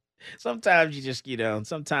right. Sometimes you just,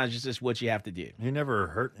 sometimes it's just what you have to do. He never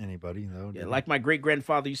hurt anybody, though. Yeah, like my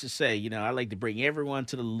great-grandfather used to say, I like to bring everyone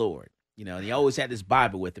to the Lord. And he always had this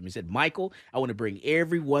Bible with him. He said, Michael, I want to bring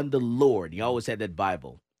everyone to the Lord. He always had that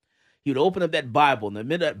Bible. He would open up that Bible. In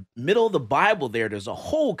the middle of the Bible there's a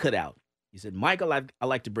hole cut out. He said, Michael, I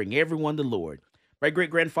like to bring everyone to the Lord. My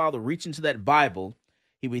great-grandfather reached into that Bible.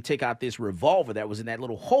 He would take out this revolver that was in that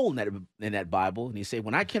little hole in that Bible. And he said,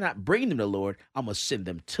 when I cannot bring them to the Lord, I'm going to send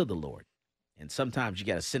them to the Lord. And sometimes you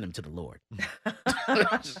got to send them to the Lord.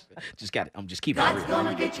 I'm just keeping it real. God's going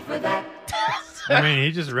to get you for that. I mean,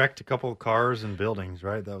 he just wrecked a couple of cars and buildings,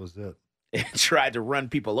 right? That was it. And tried to run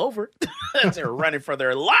people over. They were running for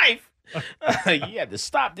their life. You had to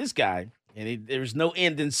stop this guy. And there was no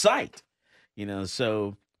end in sight.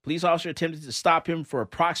 So police officer attempted to stop him for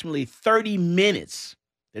approximately 30 minutes.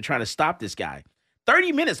 They're trying to stop this guy.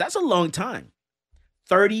 30 minutes, that's a long time.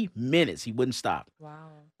 30 minutes, he wouldn't stop.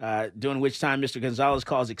 Wow. During which time Mr. Gonzalez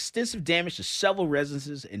caused extensive damage to several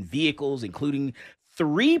residences and vehicles, including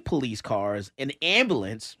 3 police cars, an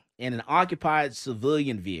ambulance, and an occupied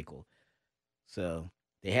civilian vehicle. So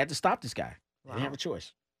they had to stop this guy. They didn't have a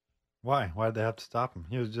choice. Why? Why did they have to stop him?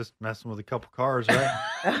 He was just messing with a couple cars,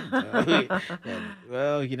 right?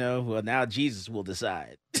 Well, now Jesus will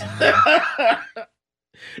decide.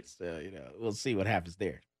 So, we'll see what happens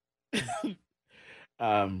there.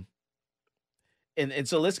 And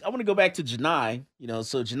so I want to go back to Jenai.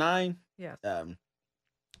 So Jenai. Yes. All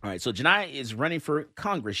right. So Jenai is running for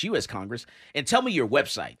Congress, U.S. Congress. And tell me your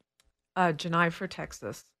website.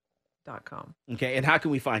 JenaiForTexas.com. Okay. And how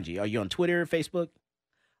can we find you? Are you on Twitter, Facebook?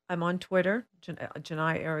 I'm on Twitter,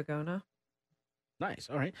 Jenai Aragona. Nice.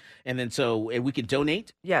 All right. And then and we can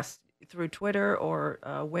donate? Yes, through Twitter or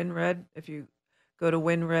WinRed. If you go to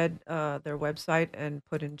WinRed, their website, and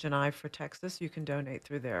put in Jenai for Texas, you can donate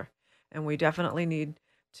through there. And we definitely need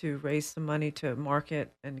to raise some money to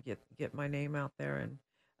market and get my name out there and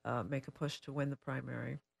make a push to win the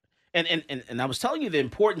primary. And I was telling you the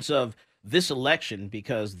importance of this election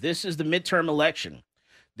because this is the midterm election.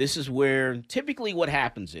 This is where typically what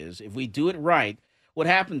happens is, if we do it right, what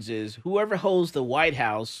happens is whoever holds the White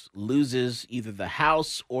House loses either the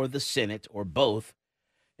House or the Senate or both.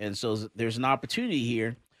 And so there's an opportunity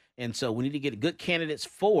here. And so we need to get good candidates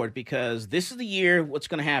forward because this is the year what's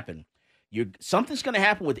going to happen. Something's going to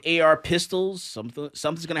happen with AR pistols.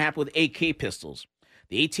 Something's going to happen with AK pistols.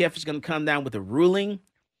 The ATF is going to come down with a ruling.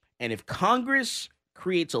 And if Congress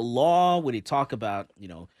creates a law where they talk about,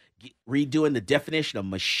 redoing the definition of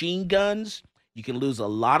machine guns, you can lose a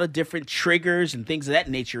lot of different triggers and things of that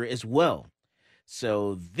nature as well.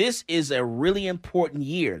 So this is a really important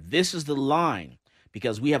year. This is the line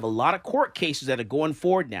because we have a lot of court cases that are going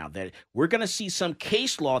forward now that we're going to see some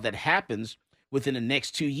case law that happens within the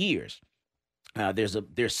next 2 years.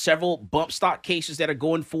 There's several bump stock cases that are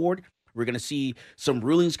going forward. We're going to see some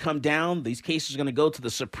rulings come down. These cases are going to go to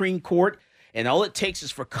the Supreme Court. And all it takes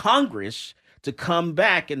is for Congress to come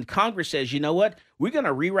back. And Congress says, you know what? We're going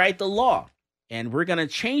to rewrite the law. And we're going to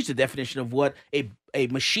change the definition of what a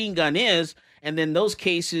machine gun is. And then those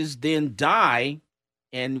cases then die.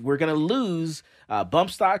 And we're going to lose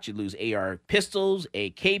bump stocks. You lose AR pistols,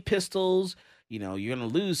 AK pistols. You're going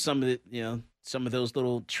to lose some of the, some of those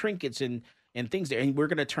little trinkets and things there. And we're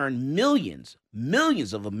going to turn millions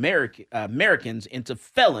of Americans into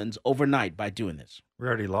felons overnight by doing this. We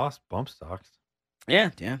already lost bump stocks. Yeah,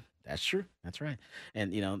 that's true. That's right.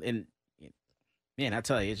 And, man, I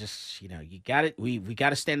tell you, it's just, you got it. We got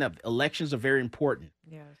to stand up. Elections are very important.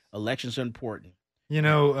 Yes. Elections are important.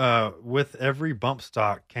 With every bump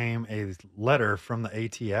stock came a letter from the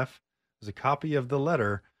ATF. There's a copy of the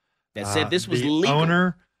letter that said this was the legal.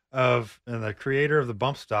 Owner and the creator of the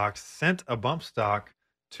bump stocks sent a bump stock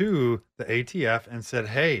to the ATF and said,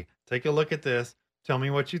 hey, take a look at this. Tell me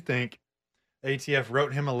what you think. ATF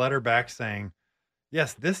wrote him a letter back saying,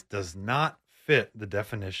 yes, this does not fit the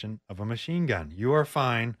definition of a machine gun. You are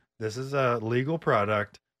fine. This is a legal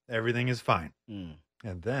product. Everything is fine.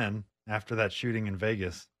 And then after that shooting in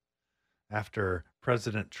Vegas, after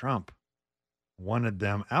President Trump wanted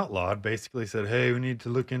them outlawed, basically said, hey, we need to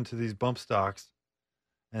look into these bump stocks.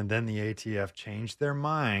 And then the ATF changed their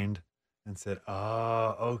mind and said,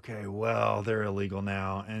 oh, okay, well, they're illegal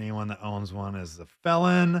now. Anyone that owns one is a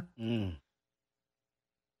felon.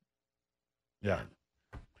 Yeah.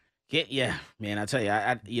 Yeah, man. I tell you,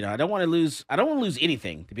 I don't want to lose. I don't want to lose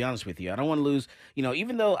anything, to be honest with you. I don't want to lose.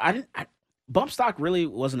 Even though bump stock really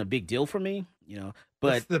wasn't a big deal for me.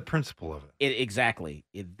 But that's the principle of it. Exactly.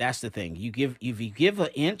 That's the thing. If you give an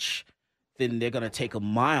inch, then they're gonna take a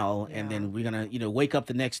mile, and then we're gonna wake up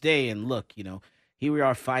the next day and look. Here we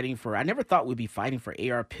are fighting for. I never thought we'd be fighting for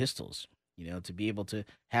AR pistols. To be able to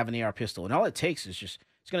have an AR pistol, and all it takes is it's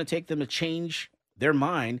gonna take them to change their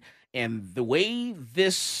mind. And the way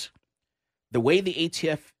the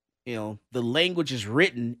ATF, the language is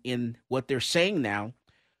written in what they're saying now,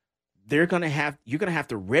 you're going to have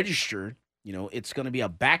to register, it's going to be a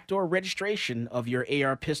backdoor registration of your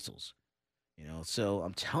AR pistols, so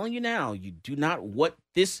I'm telling you now, you do not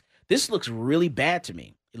this looks really bad to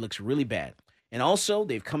me. It looks really bad. And also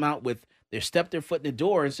they've stepped their foot in the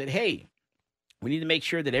door and said, hey, we need to make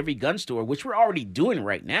sure that every gun store, which we're already doing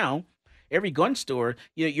right now, every gun store,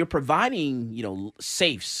 you're providing,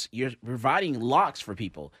 safes. You're providing locks for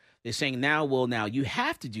people. They're saying now you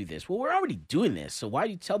have to do this. Well, we're already doing this. So why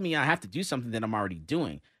do you tell me I have to do something that I'm already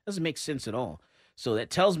doing? Doesn't make sense at all. So that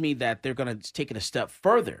tells me that they're going to take it a step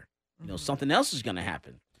further. Something else is going to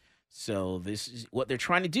happen. So this is what they're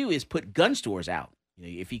trying to do, is put gun stores out.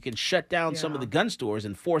 If you can shut down some of the gun stores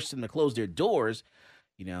and force them to close their doors,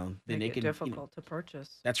 then they can. Difficult to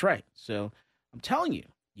purchase. That's right. So I'm telling you.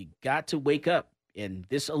 You got to wake up, and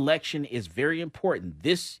this election is very important.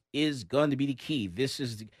 This is going to be the key. This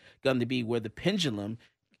is going to be where the pendulum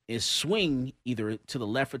is swing either to the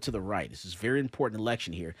left or to the right. This is a very important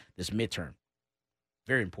election here, this midterm.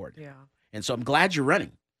 Very important. Yeah. And so I'm glad you're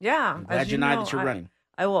running. Yeah. I'm glad that you're running.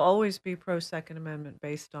 I will always be pro Second Amendment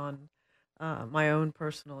based on my own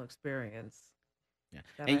personal experience. Yeah.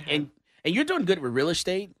 And you're doing good with real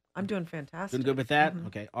estate. I'm doing fantastic. Doing good with that?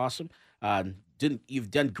 Okay, awesome. You've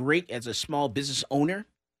done great as a small business owner,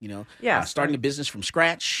 starting a business from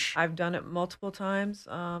scratch. I've done it multiple times.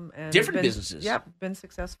 And different businesses. Yep, been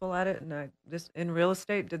successful at it. And in real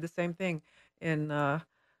estate, did the same thing. In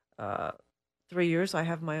 3 years, I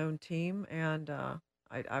have my own team, and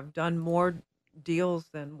I've done more deals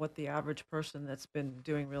than what the average person that's been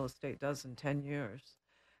doing real estate does in 10 years.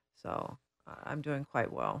 So I'm doing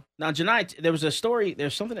quite well. Now, Jenai, there was a story.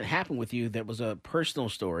 There's something that happened with you that was a personal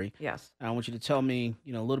story. Yes. I want you to tell me,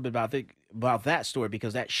 a little bit about that story,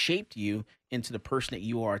 because that shaped you into the person that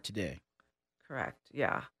you are today. Correct.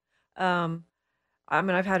 Yeah.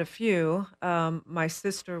 I've had a few. My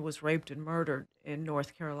sister was raped and murdered in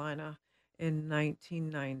North Carolina in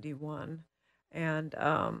 1991, and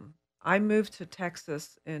I moved to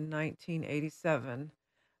Texas in 1987.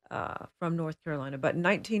 From North Carolina. But in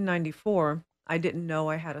 1994, I didn't know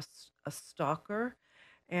I had a stalker.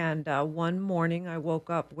 And one morning, I woke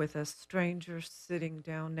up with a stranger sitting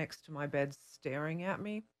down next to my bed staring at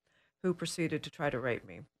me, who proceeded to try to rape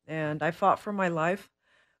me. And I fought for my life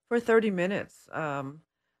for 30 minutes,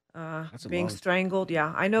 being strangled.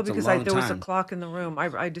 Yeah, I know, because there was a clock in the room.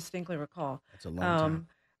 I distinctly recall. That's a long time.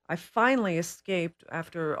 I finally escaped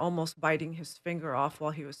after almost biting his finger off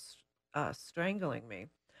while he was strangling me.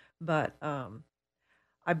 But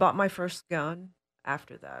I bought my first gun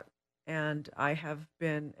after that, and I have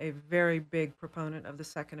been a very big proponent of the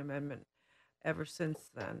Second Amendment ever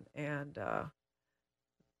since then. And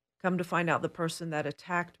come to find out, the person that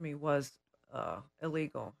attacked me was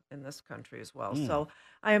illegal in this country as well. So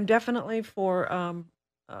I am definitely for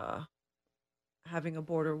having a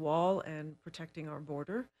border wall and protecting our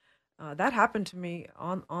border. That happened to me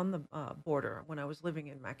on the border when I was living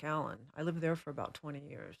in McAllen. I lived there for about 20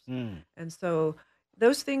 years. And so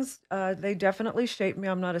those things, they definitely shaped me.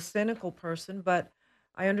 I'm not a cynical person, but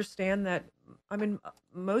I understand that,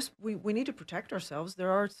 we need to protect ourselves. There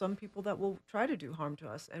are some people that will try to do harm to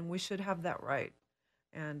us, and we should have that right.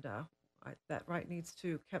 And that right needs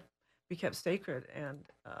to be kept sacred, and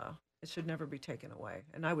it should never be taken away.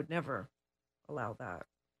 And I would never allow that.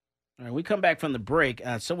 All right, we come back from the break.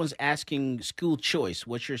 Someone's asking school choice.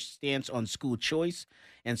 What's your stance on school choice?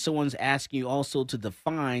 And someone's asking you also to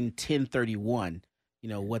define 1031.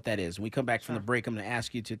 what that is. When we come back from the break, I'm going to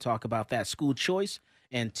ask you to talk about that school choice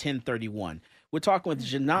and 1031. We're talking with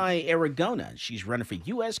Jenai Aragona. She's running for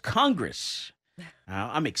U.S. Congress.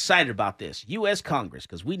 I'm excited about this, U.S. Congress,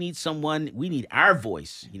 because we need our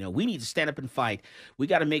voice. We need to stand up and fight. We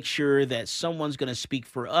got to make sure that someone's going to speak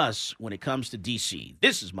for us when it comes to D.C.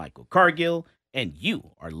 This is Michael Cargill, and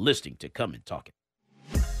you are listening to Come and Talk It.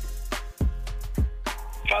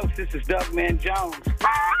 Folks, this is Doug Man Jones.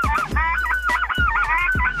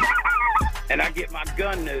 And I get my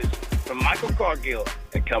gun news from Michael Cargill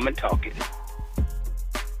at Come and Talk It.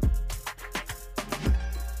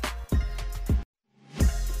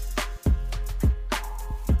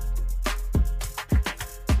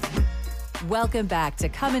 Welcome back to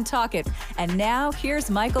Come and Talk It. And now here's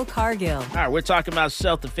Michael Cargill. All right, we're talking about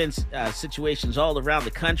self-defense situations all around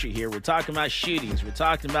the country here. We're talking about shootings. We're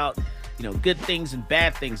talking about good things and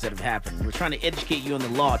bad things that have happened. We're trying to educate you on the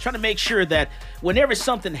law, trying to make sure that whenever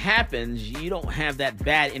something happens, you don't have that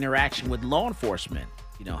bad interaction with law enforcement.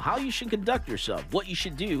 How you should conduct yourself, what you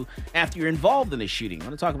should do after you're involved in a shooting. I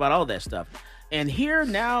want to talk about all that stuff. And here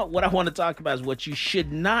now, what I want to talk about is what you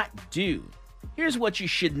should not do. Here's what you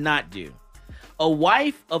should not do. A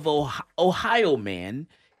wife of Ohio man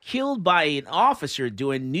killed by an officer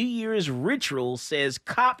during New Year's ritual says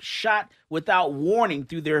cop shot without warning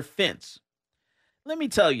through their fence. Let me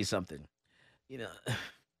tell you something. I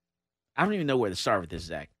don't even know where to start with this,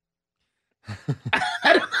 Zach.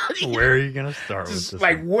 Where are you going to start with this?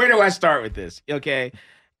 Where do I start with this? Okay.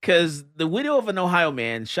 Because the widow of an Ohio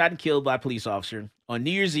man shot and killed by a police officer on New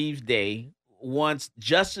Year's Eve day once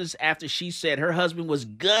justice after she said her husband was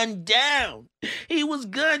gunned down. He was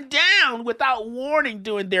gunned down without warning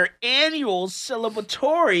during their annual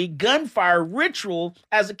celebratory gunfire ritual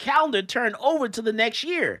as the calendar turned over to the next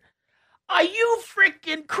year. Are you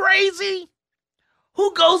freaking crazy?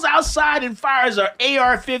 Who goes outside and fires an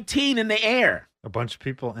AR-15 in the air? A bunch of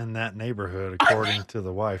people in that neighborhood, according to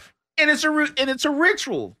the wife. And it's a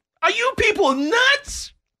ritual. Are you people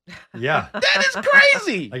nuts? Yeah. That is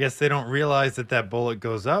crazy. I guess they don't realize that bullet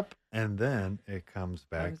goes up and then it comes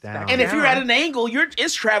back down. And if you're at an angle,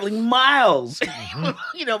 it's traveling miles.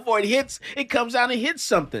 Before it hits, it comes down and hits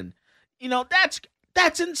something.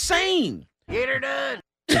 That's insane. Get her done.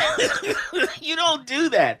 You don't do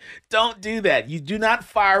that. Don't do that. You do not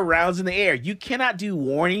fire rounds in the air. You cannot do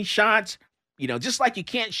warning shots, just like you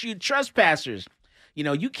can't shoot trespassers.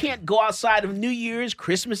 You can't go outside of New Year's,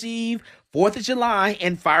 Christmas Eve, 4th of July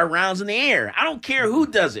and fire rounds in the air. I don't care who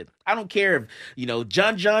does it. I don't care if,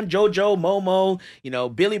 John, Jojo,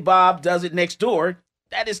 Momo, Billy Bob does it next door.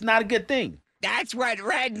 That is not a good thing. That's what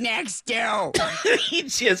rednecks do. He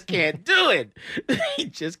just can't do it. He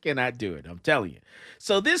just cannot do it. I'm telling you.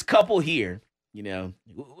 So this couple here, let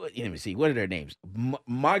me see. What are their names?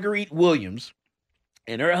 Marguerite Williams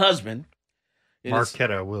and her husband.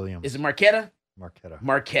 Marquetta Williams. Is it Marquetta?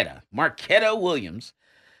 Marquetta. Marquetta Williams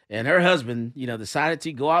and her husband, decided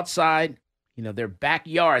to go outside, their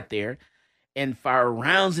backyard there and fire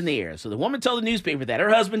rounds in the air. So the woman told the newspaper that her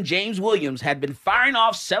husband, James Williams, had been firing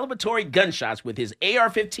off celebratory gunshots with his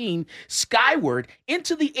AR-15 skyward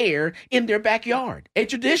into the air in their backyard, a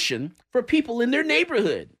tradition for people in their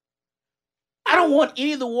neighborhood. I don't want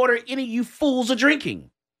any of the water any of you fools are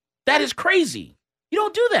drinking. That is crazy. You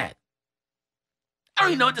don't do that. I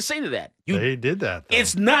don't even know what to say to that. They did that, though.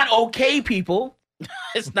 It's not okay, people.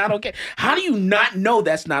 It's not okay. How do you not know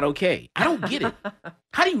that's not okay? I don't get it.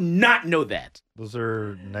 How do you not know that? Those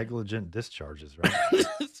are negligent discharges, right?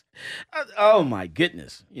 Oh, my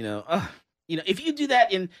goodness. If you do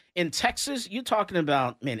that in Texas, you're talking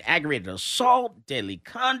about, aggravated assault, deadly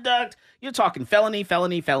conduct. You're talking felony.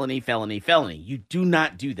 You do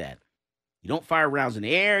not do that. You don't fire rounds in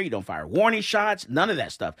the air. You don't fire warning shots. None of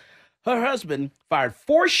that stuff. Her husband fired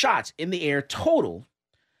 4 shots in the air total.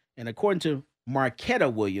 And according to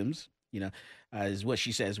Marquetta Williams, is what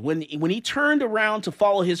she says, when he turned around to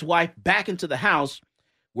follow his wife back into the house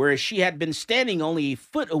where she had been standing only a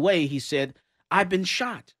foot away, he said, "I've been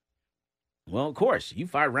shot." Well, of course, you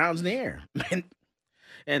fire rounds in the air.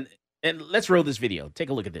 and let's roll this video. Take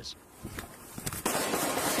a look at this.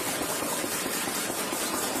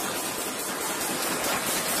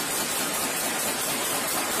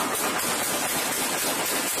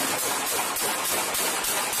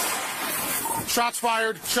 Shots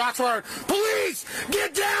fired. Shots fired. Police,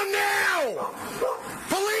 get down now!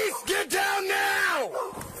 Police, get down now!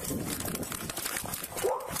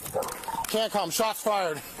 Can't come. Shots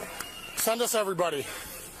fired. Send us everybody.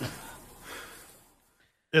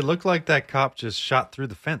 It looked like that cop just shot through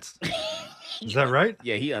the fence. Is that right?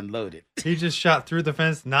 Yeah, he unloaded. He just shot through the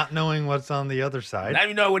fence, not knowing what's on the other side. Not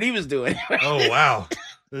even know what he was doing. Oh, wow.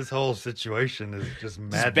 This whole situation is just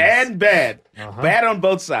madness. Bad. Bad on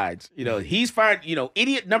both sides. He's firing,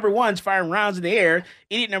 idiot number one's firing rounds in the air.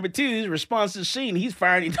 Idiot number two's response to the scene. He's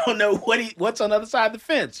firing, he don't know what's on the other side of the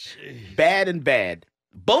fence. Jeez. Bad and bad.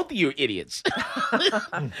 Both of you are idiots.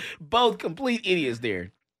 Both complete idiots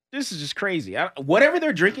there. This is just crazy. Whatever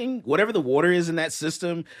they're drinking, whatever the water is in that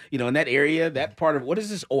system, in that area, that part of, what is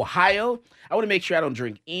this, Ohio? I want to make sure I don't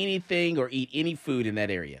drink anything or eat any food in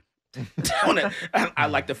that area. I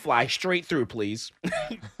like to fly straight through, please.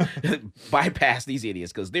 Bypass these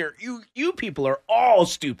idiots, because you people are all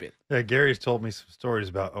stupid. Yeah, Gary's told me some stories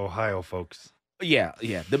about Ohio folks. Yeah.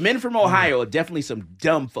 The men from Ohio are definitely some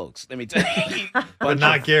dumb folks. Let me tell you. But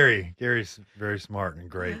not Gary. Gary's very smart and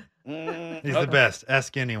great. He's the best.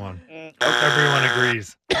 Ask anyone. Everyone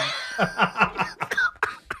agrees.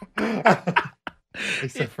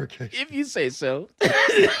 Except for Casey. If you say so.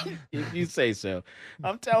 If you say so.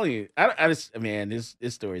 I'm telling you. I just, man, this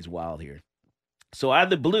story is wild here. So out of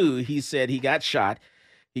the blue, he said he got shot.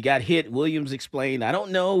 He got hit. Williams explained, I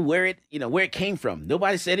don't know where it came from.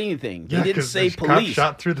 Nobody said anything. He didn't say police.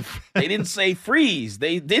 Shot through the They didn't say freeze.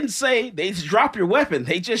 They didn't say they just drop your weapon.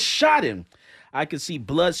 They just shot him. I could see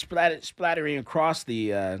blood splattering across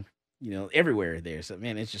the everywhere there. So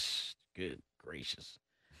man, it's just good gracious.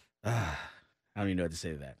 I don't even know what to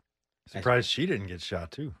say to that. Surprised she didn't get shot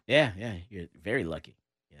too. Yeah, you're very lucky.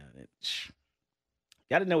 Yeah,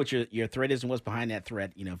 got to know what your threat is and what's behind that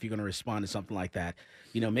threat. If you're going to respond to something like that,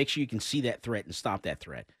 make sure you can see that threat and stop that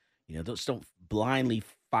threat. Don't blindly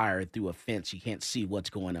fire through a fence. You can't see what's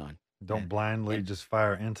going on. Don't blindly just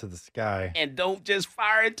fire into the sky. And don't just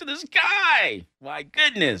fire into the sky. My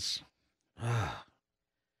goodness.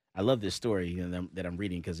 I love this story that I'm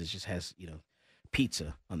reading because it just has,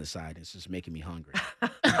 pizza on the side. It's just making me hungry.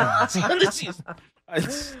 It's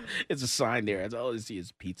a sign there. That's all I see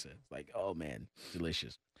is pizza. It's like, oh man,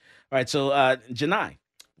 delicious. All right, so Jenai.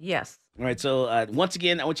 Yes. All right, so once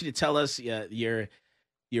again, I want you to tell us your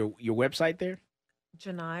website there.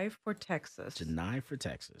 Jenai for Texas. Jenai for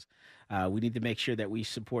Texas. We need to make sure that we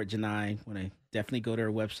support Jenai. Want to definitely go to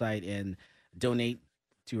her website and donate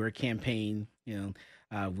to her campaign.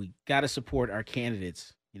 We got to support our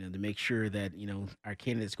candidates. To make sure that, our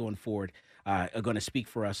candidates going forward are going to speak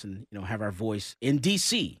for us and, have our voice in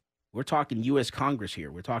D.C. We're talking U.S. Congress here.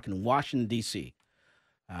 We're talking Washington, D.C.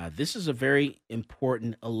 This is a very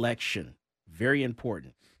important election. Very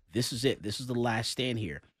important. This is it. This is the last stand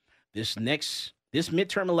here. This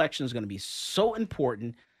midterm election is going to be so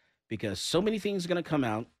important because so many things are going to come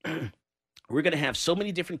out. We're going to have so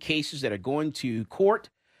many different cases that are going to court.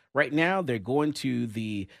 Right now, they're going to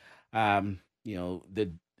the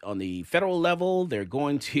on the federal level, they're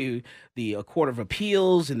going to the Court of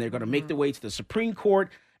Appeals, and they're going to make their way to the Supreme Court.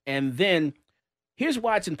 And then here's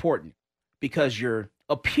why it's important, because your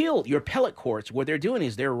appellate courts, what they're doing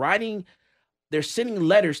is they're sending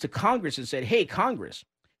letters to Congress and said, hey, Congress,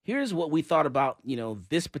 here's what we thought about,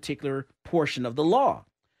 this particular portion of the law.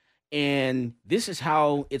 And this is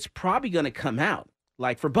how it's probably going to come out.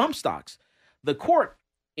 Like for bump stocks, the court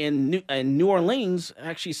in New Orleans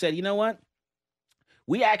actually said, you know what?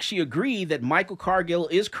 We actually agree that Michael Cargill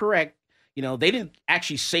is correct. They didn't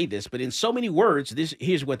actually say this, but in so many words,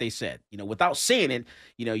 here's what they said. Without saying it,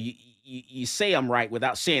 you say I'm right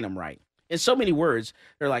without saying I'm right. In so many words,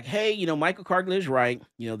 they're like, hey, Michael Cargill is right.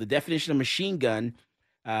 The definition of machine gun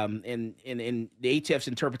in the ATF's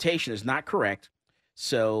interpretation is not correct.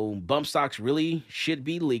 So bump stocks really should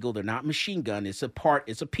be legal. They're not machine gun. It's a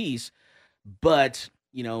piece. But,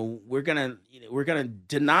 we're gonna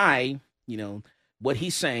deny, what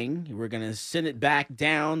he's saying. We're going to send it back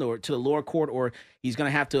down or to the lower court, or he's going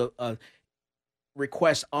to have to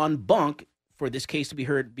request en banc for this case to be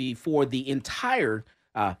heard before the entire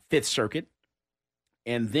Fifth Circuit.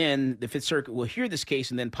 And then the Fifth Circuit will hear this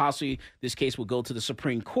case, and then possibly this case will go to the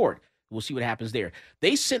Supreme Court. We'll see what happens there.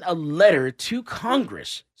 They sent a letter to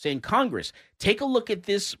Congress saying, Congress, take a look at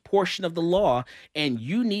this portion of the law, and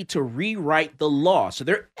you need to rewrite the law. So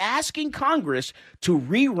they're asking Congress to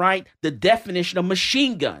rewrite the definition of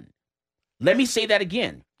machine gun. Let me say that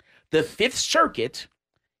again. The Fifth Circuit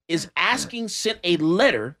sent a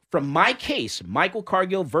letter from my case, Michael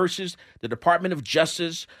Cargill versus the Department of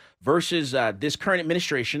Justice versus this current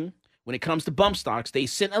administration. When it comes to bump stocks, they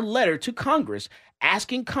sent a letter to Congress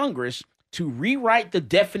asking Congress to rewrite the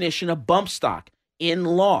definition of bump stock in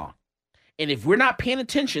law. And if we're not paying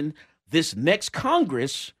attention, this next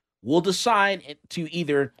Congress will decide to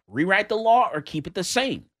either rewrite the law or keep it the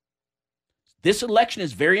same. This election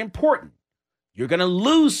is very important. You're going to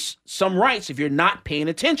lose some rights if you're not paying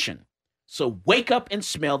attention. So wake up and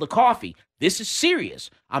smell the coffee. This is serious.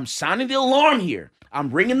 I'm sounding the alarm here. I'm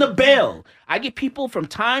ringing the bell. I get people from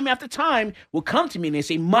time after time will come to me and they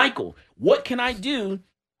say, Michael, what can I do,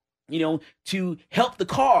 to help the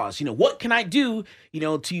cause? What can I do,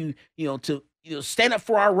 to stand up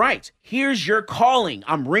for our rights? Here's your calling.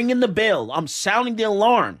 I'm ringing the bell. I'm sounding the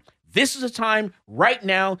alarm. This is a time right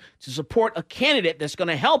now to support a candidate that's going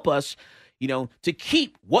to help us, to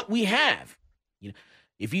keep what we have.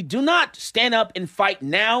 If you do not stand up and fight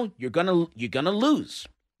now, you're gonna lose.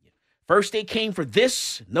 First they came for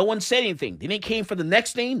this, no one said anything. Then they came for the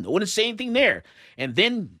next thing, no one said anything there. And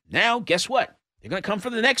then now, guess what? They're gonna come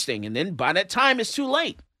for the next thing, and then by that time, it's too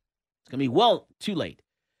late. It's gonna be too late.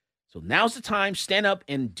 So now's the time. Stand up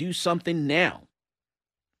and do something now.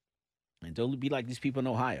 And don't be like these people in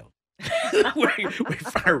Ohio. we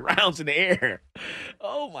fire rounds in the air.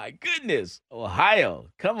 Oh my goodness. Ohio,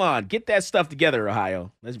 come on, get that stuff together,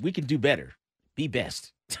 Ohio. We can do better. Be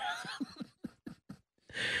best.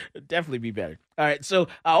 Definitely be better. All right, so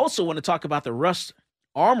I also want to talk about the Rust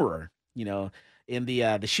Armorer, in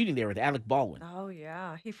the shooting there with Alec Baldwin. Oh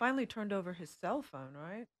yeah, he finally turned over his cell phone,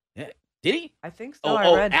 right? Yeah. Did he? I think so.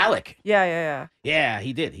 I read Alec. Yeah. Yeah,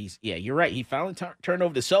 he did. You're right. He finally turned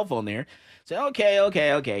over the cell phone there. Said,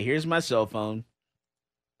 okay. Here's my cell phone.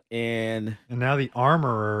 And now the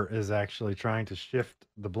armorer is actually trying to shift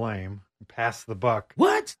the blame, pass the buck.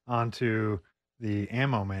 What? Onto the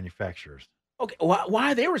ammo manufacturers. Okay,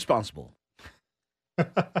 why are they responsible?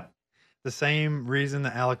 The same reason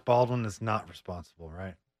that Alec Baldwin is not responsible,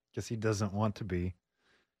 right? Because he doesn't want to be.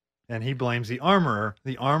 And he blames the armorer.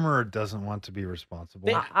 The armorer doesn't want to be responsible.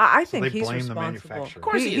 I think they he's blame responsible. the manufacturer. Of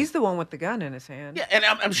course he's the one with the gun in his hand. Yeah, and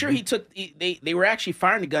I'm sure they were actually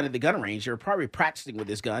firing the gun at the gun range. They were probably practicing with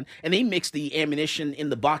this gun, and they mixed the ammunition in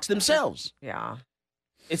the box themselves. Yeah.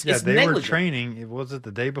 It's they negligent. were training. Was it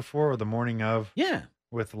the day before or the morning of? Yeah.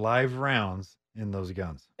 With live rounds in those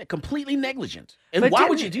guns. They're completely negligent. And But why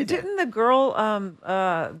would you do that? Didn't the girl,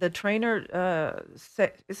 the trainer,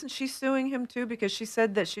 say, isn't she suing him too? Because she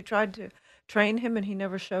said that she tried to train him and he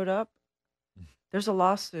never showed up. There's a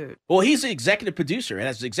lawsuit. Well, he's the executive producer, and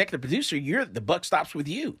as the executive producer, the buck stops with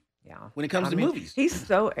you. Yeah. When it comes to movies. He's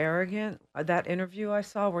so arrogant. That interview I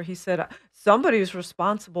saw where he said, somebody's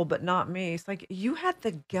responsible, but not me. It's like, you had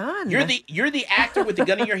the gun. You're the actor with the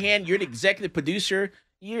gun in your hand. You're the executive producer.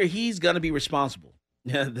 He's going to be responsible.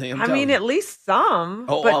 I mean, at least some.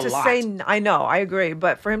 But to say, I know, I agree.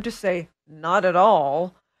 But for him to say, not at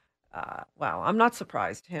all, wow, I'm not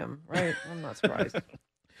surprised him, right? I'm not surprised.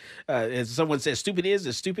 As someone says, stupid is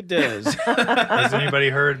as stupid does. Has anybody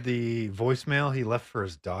heard the voicemail he left for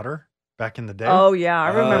his daughter back in the day? Oh, yeah, I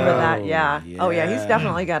remember that. Yeah. Oh, yeah, he's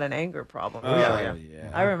definitely got an anger problem. Yeah.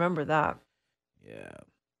 I remember that. Yeah.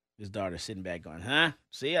 His daughter's sitting back going, huh?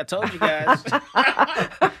 See, I told you guys.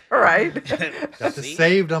 Right. Got this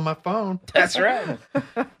saved on my phone. That's right.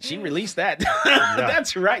 She released that. Yeah.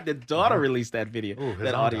 That's right. The daughter released that video. Ooh,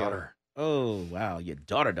 that audio. daughter. Oh, wow. Your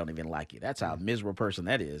daughter don't even like you. That's how miserable person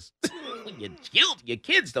that is. Your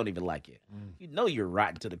kids don't even like you. You know you're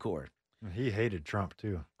rotten to the core. He hated Trump,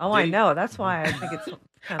 too. Oh, I know. That's why I think it's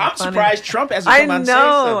kind of I'm funny. surprised Trump hasn't come out and said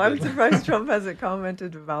something. I'm surprised Trump hasn't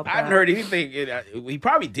commented about that. I haven't heard anything. He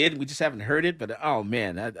probably did. We just haven't heard it. But, oh,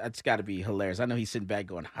 man, that's got to be hilarious. I know he's sitting back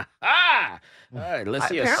going, ha-ha. All right, let's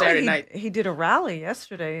see a Saturday night. He did a rally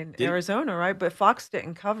yesterday in Arizona, right? But Fox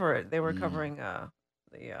didn't cover it. They were covering the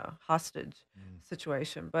hostage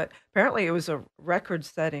situation. But apparently it was a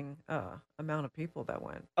record-setting amount of people that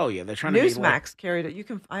went. Oh, yeah. They're trying to Newsmax carried it. You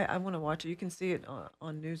can. I want to watch it. You can see it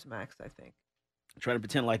on Newsmax, I think. Trying to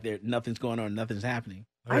pretend like nothing's going on, nothing's happening.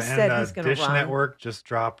 I said he's going to Dish run. Network just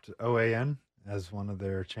dropped OAN as one of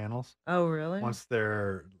their channels. Oh, really? Once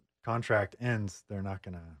their contract ends, they're not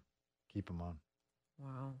going to keep them on.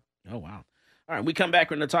 Wow. Oh, wow. All right, we come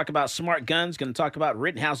back. We're going to talk about smart guns, going to talk about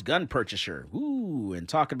Rittenhouse gun purchaser. Ooh, and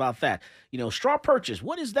talking about that. Straw purchase,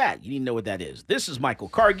 what is that? You need to know what that is. This is Michael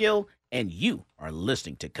Cargill, and you are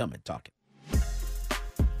listening to Come and Talk It.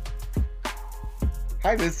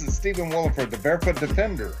 Hi, this is Stephen Williford, the Barefoot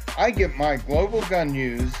Defender. I get my global gun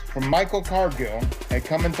news from Michael Cargill at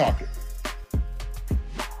Come and Talk It.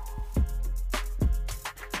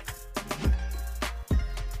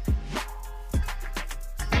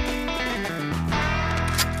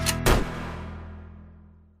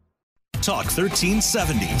 Talk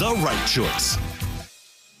 1370, the right choice.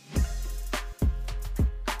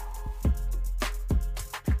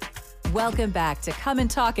 Welcome back to Come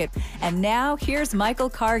and Talk It. And now here's Michael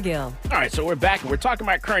Cargill. All right, so we're back, and we're talking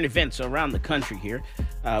about current events around the country here.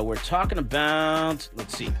 We're talking about,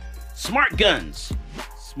 smart guns.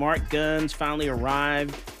 Smart guns finally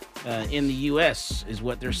arrived in the U.S. is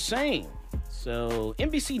what they're saying. So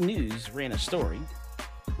NBC News ran a story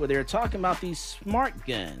where they're talking about these smart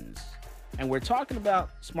guns. And we're talking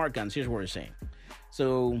about smart guns. Here's what we're saying.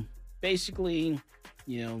 So basically,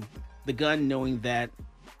 the gun knowing that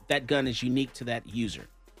that gun is unique to that user.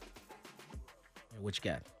 What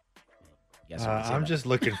you got? I'm just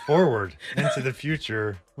looking forward into the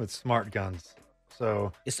future with smart guns.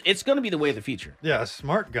 So it's going to be the way of the future. Yeah, a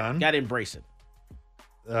smart gun. Got to embrace it.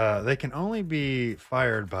 They can only be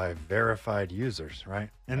fired by verified users, right?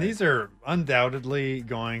 And these are undoubtedly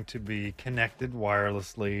going to be connected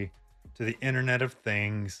wirelessly to the Internet of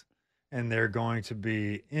Things, and they're going to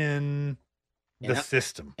be in the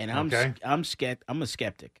system. And okay? I'm a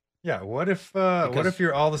skeptic. Yeah. What if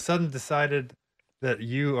you're all of a sudden decided that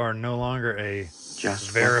you are no longer a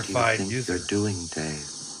verified user? You're doing, Dave.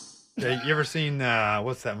 Yeah, you ever seen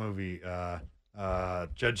what's that movie?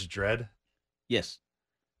 Judge Dredd? Yes.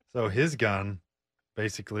 So his gun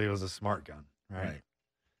basically was a smart gun, right?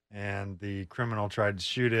 And the criminal tried to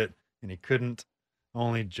shoot it, and he couldn't.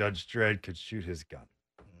 Only Judge Dredd could shoot his gun,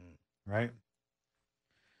 right?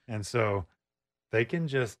 And so they can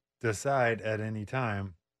just decide at any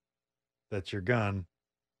time that your gun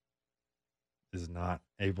is not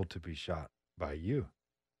able to be shot by you.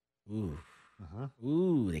 Ooh.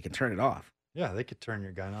 Ooh, they can turn it off. Yeah, they could turn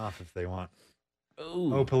your gun off if they want.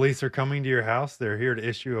 Ooh. Oh, police are coming to your house. They're here to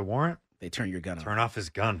issue a warrant. They turn your gun off. Turn off his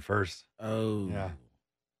gun first. Oh. Yeah.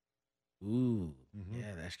 Ooh.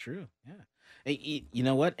 Yeah, that's true. Yeah. Hey, you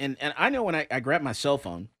know what? And I know when I grab my cell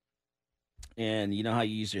phone, and you know how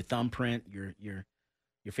you use your thumbprint, your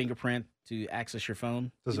fingerprint to access your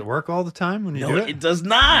phone. Does it work all the time when you do it? No, it does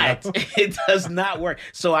not. No. It does not work.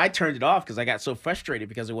 So I turned it off because I got so frustrated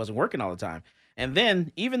because it wasn't working all the time. And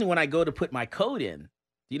then even when I go to put my code in,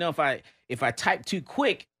 if I type too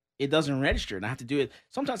quick, it doesn't register, and I have to do it.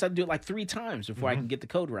 Sometimes I have to do it like 3 times before I can get the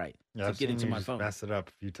code right to get into my phone. Mess it up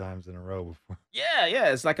a few times in a row before. Yeah.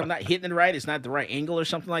 It's like I'm not hitting it right. It's not the right angle or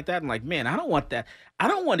something like that. I'm like, man, I don't want that. I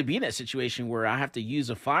don't want to be in that situation where I have to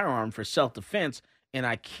use a firearm for self-defense and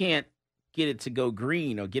I can't get it to go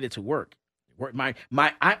green or get it to work. I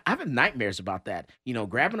have nightmares about that.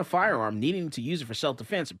 Grabbing a firearm, needing to use it for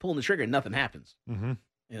self-defense, and pulling the trigger, and nothing happens.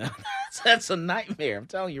 That's a nightmare. I'm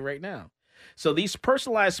telling you right now. So these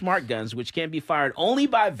personalized smart guns, which can be fired only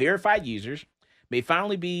by verified users, may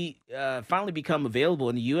finally become available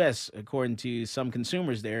in the U.S., according to some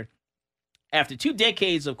consumers there. After 2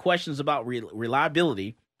 decades of questions about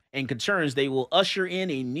reliability and concerns, they will usher in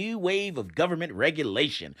a new wave of government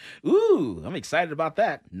regulation. Ooh, I'm excited about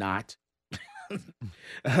that. Not.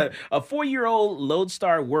 A 4-year-old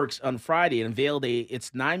Lodestar Works on Friday unveiled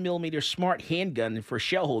its 9mm smart handgun for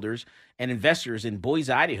shellholders and investors in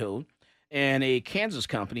Boise, Idaho. And a Kansas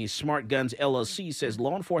company, Smart Guns LLC, says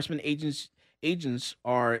law enforcement agents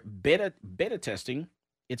are beta testing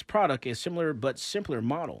its product, a similar but simpler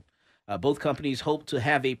model. Both companies hope to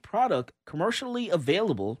have a product commercially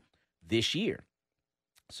available this year.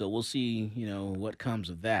 So we'll see, what comes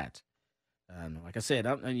of that. Like I said,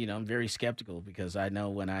 I'm very skeptical because I know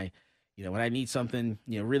when I need something,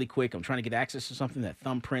 really quick, I'm trying to get access to something, that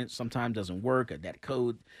thumbprint sometimes doesn't work, or that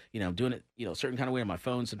code, I'm doing it, a certain kind of way on my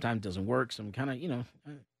phone sometimes doesn't work. So I'm kind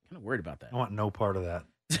of worried about that. I want no part of that.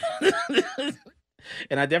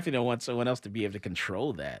 And I definitely don't want someone else to be able to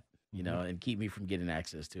control that, and keep me from getting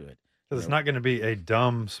access to it. Because it's not going to be a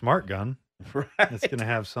dumb smart gun. Right. It's going to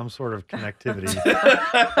have some sort of connectivity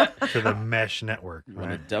to the mesh network. You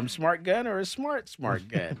want a dumb smart gun or a smart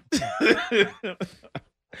gun?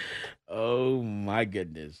 Oh my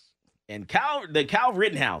goodness. And the Kyle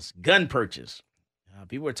Rittenhouse gun purchase.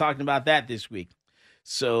 People were talking about that this week.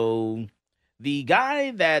 So the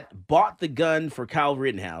guy that bought the gun for Kyle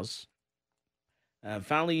Rittenhouse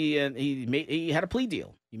finally he had a plea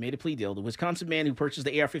deal. He made a plea deal. The Wisconsin man who purchased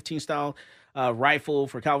the AR-15 style rifle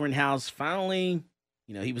for Kyle Rittenhouse finally,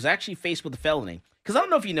 he was actually faced with a felony. Because I don't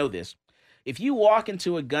know if you know this. If you walk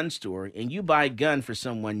into a gun store and you buy a gun for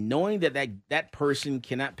someone, knowing that person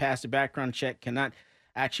cannot pass the background check, cannot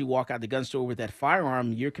actually walk out the gun store with that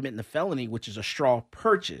firearm, you're committing a felony, which is a straw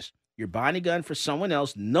purchase. You're buying a gun for someone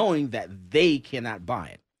else, knowing that they cannot buy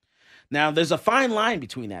it. Now, there's a fine line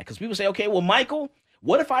between that, because people say, okay, well, Michael,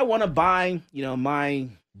 what if I want to buy, my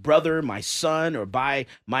brother, my son, or buy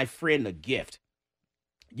my friend a gift?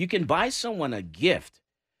 You can buy someone a gift.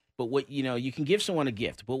 But you can give someone a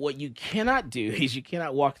gift, but what you cannot do is you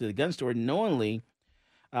cannot walk to the gun store knowingly,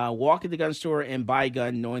 walk to the gun store and buy a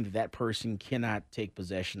gun knowing that person cannot take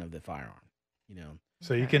possession of the firearm.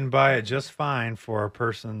 So you can buy it just fine for a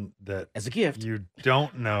person that as a gift you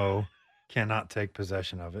don't know cannot take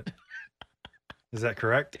possession of it. Is that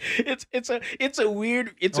correct? It's a weird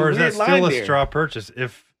or a is weird that line still a there. straw purchase?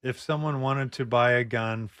 If someone wanted to buy a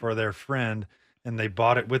gun for their friend and they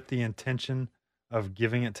bought it with the intention of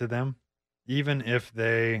giving it to them, even if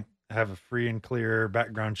they have a free and clear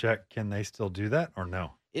background check, can they still do that or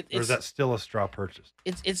no? Or is that still a straw purchase?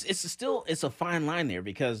 It's a fine line there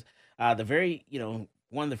because the very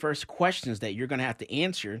one of the first questions that you're going to have to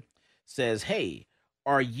answer says, "Hey,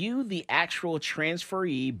 are you the actual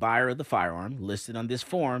transferee buyer of the firearm listed on this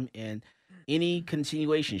form and any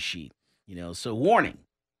continuation sheet?" So warning: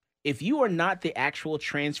 if you are not the actual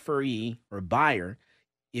transferee or buyer,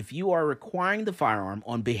 if you are requiring the firearm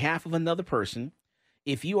on behalf of another person,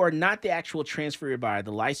 if you are not the actual transferee or buyer,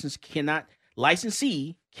 the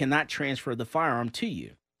licensee cannot transfer the firearm to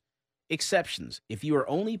you. Exceptions: if you are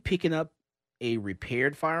only picking up a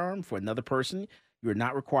repaired firearm for another person, you are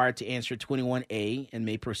not required to answer 21A and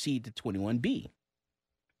may proceed to 21B.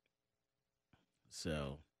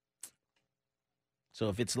 So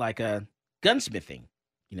if it's like a gunsmithing,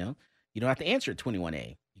 you don't have to answer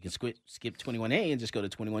 21A. You can skip 21A and just go to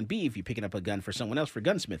 21B if you're picking up a gun for someone else for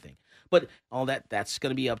gunsmithing. But all that's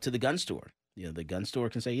going to be up to the gun store. The gun store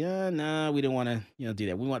can say, "Yeah, no, we don't want to, do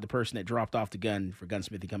that. We want the person that dropped off the gun for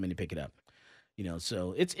gunsmithing come in to pick it up."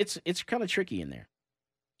 So it's kind of tricky in there.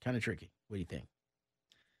 Kind of tricky. What do you think?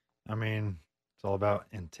 I mean, it's all about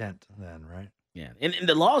intent then, right? Yeah. And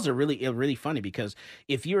the laws are really funny because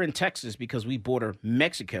if you're in Texas, because we border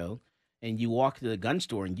Mexico, and you walk to the gun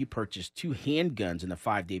store and you purchase 2 handguns in a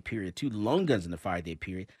 5-day period, 2 long guns in a 5-day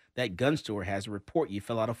period, that gun store has a report. You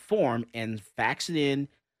fill out a form and fax it in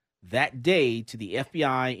that day to the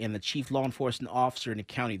FBI and the chief law enforcement officer in the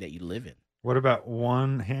county that you live in. What about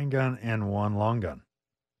 1 handgun and 1 long gun?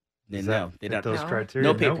 No, they don't. Those criteria.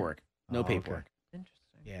 No paperwork. No paperwork. Okay.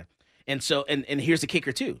 Interesting. Yeah. And so, and here's the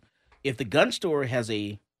kicker too. If the gun store has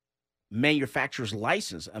a manufacturer's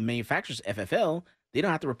license, a manufacturer's FFL, they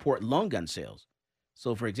don't have to report long gun sales.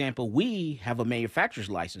 So, for example, we have a manufacturer's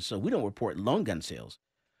license, so we don't report long gun sales.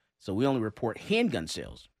 So we only report handgun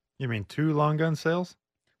sales. You mean 2 long gun sales?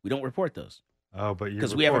 We don't report those. Oh, but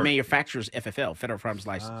because we have a manufacturer's FFL, Federal Firearms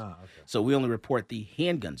License. Okay. So we only report the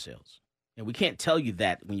handgun sales. And we can't tell you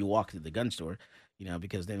that when you walk to the gun store,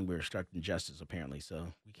 because then we're obstructing justice, apparently. So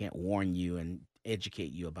we can't warn you and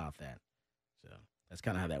educate you about that. So that's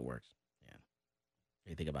kind of how that works. Yeah. What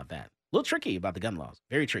do you think about that? A little tricky about the gun laws.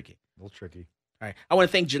 Very tricky. A little tricky. All right. I want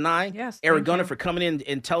to thank Jenai Aragona for coming in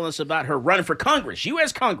and telling us about her running for Congress,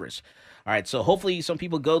 U.S. Congress. All right. So hopefully some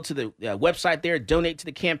people go to the website there, donate to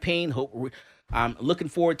the campaign. I'm looking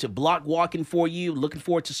forward to block walking for you, looking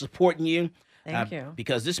forward to supporting you. Thank you.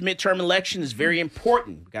 Because this midterm election is very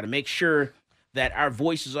important. We've got to make sure that our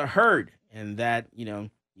voices are heard and that,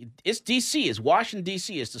 it's D.C., it's Washington,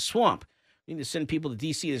 D.C., it's the swamp. We need to send people to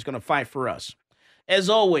D.C. that's going to fight for us. As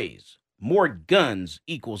always, more guns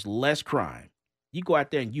equals less crime. You go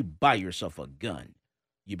out there and you buy yourself a gun.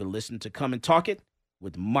 You've been listening to Come and Talk It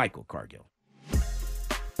with Michael Cargill.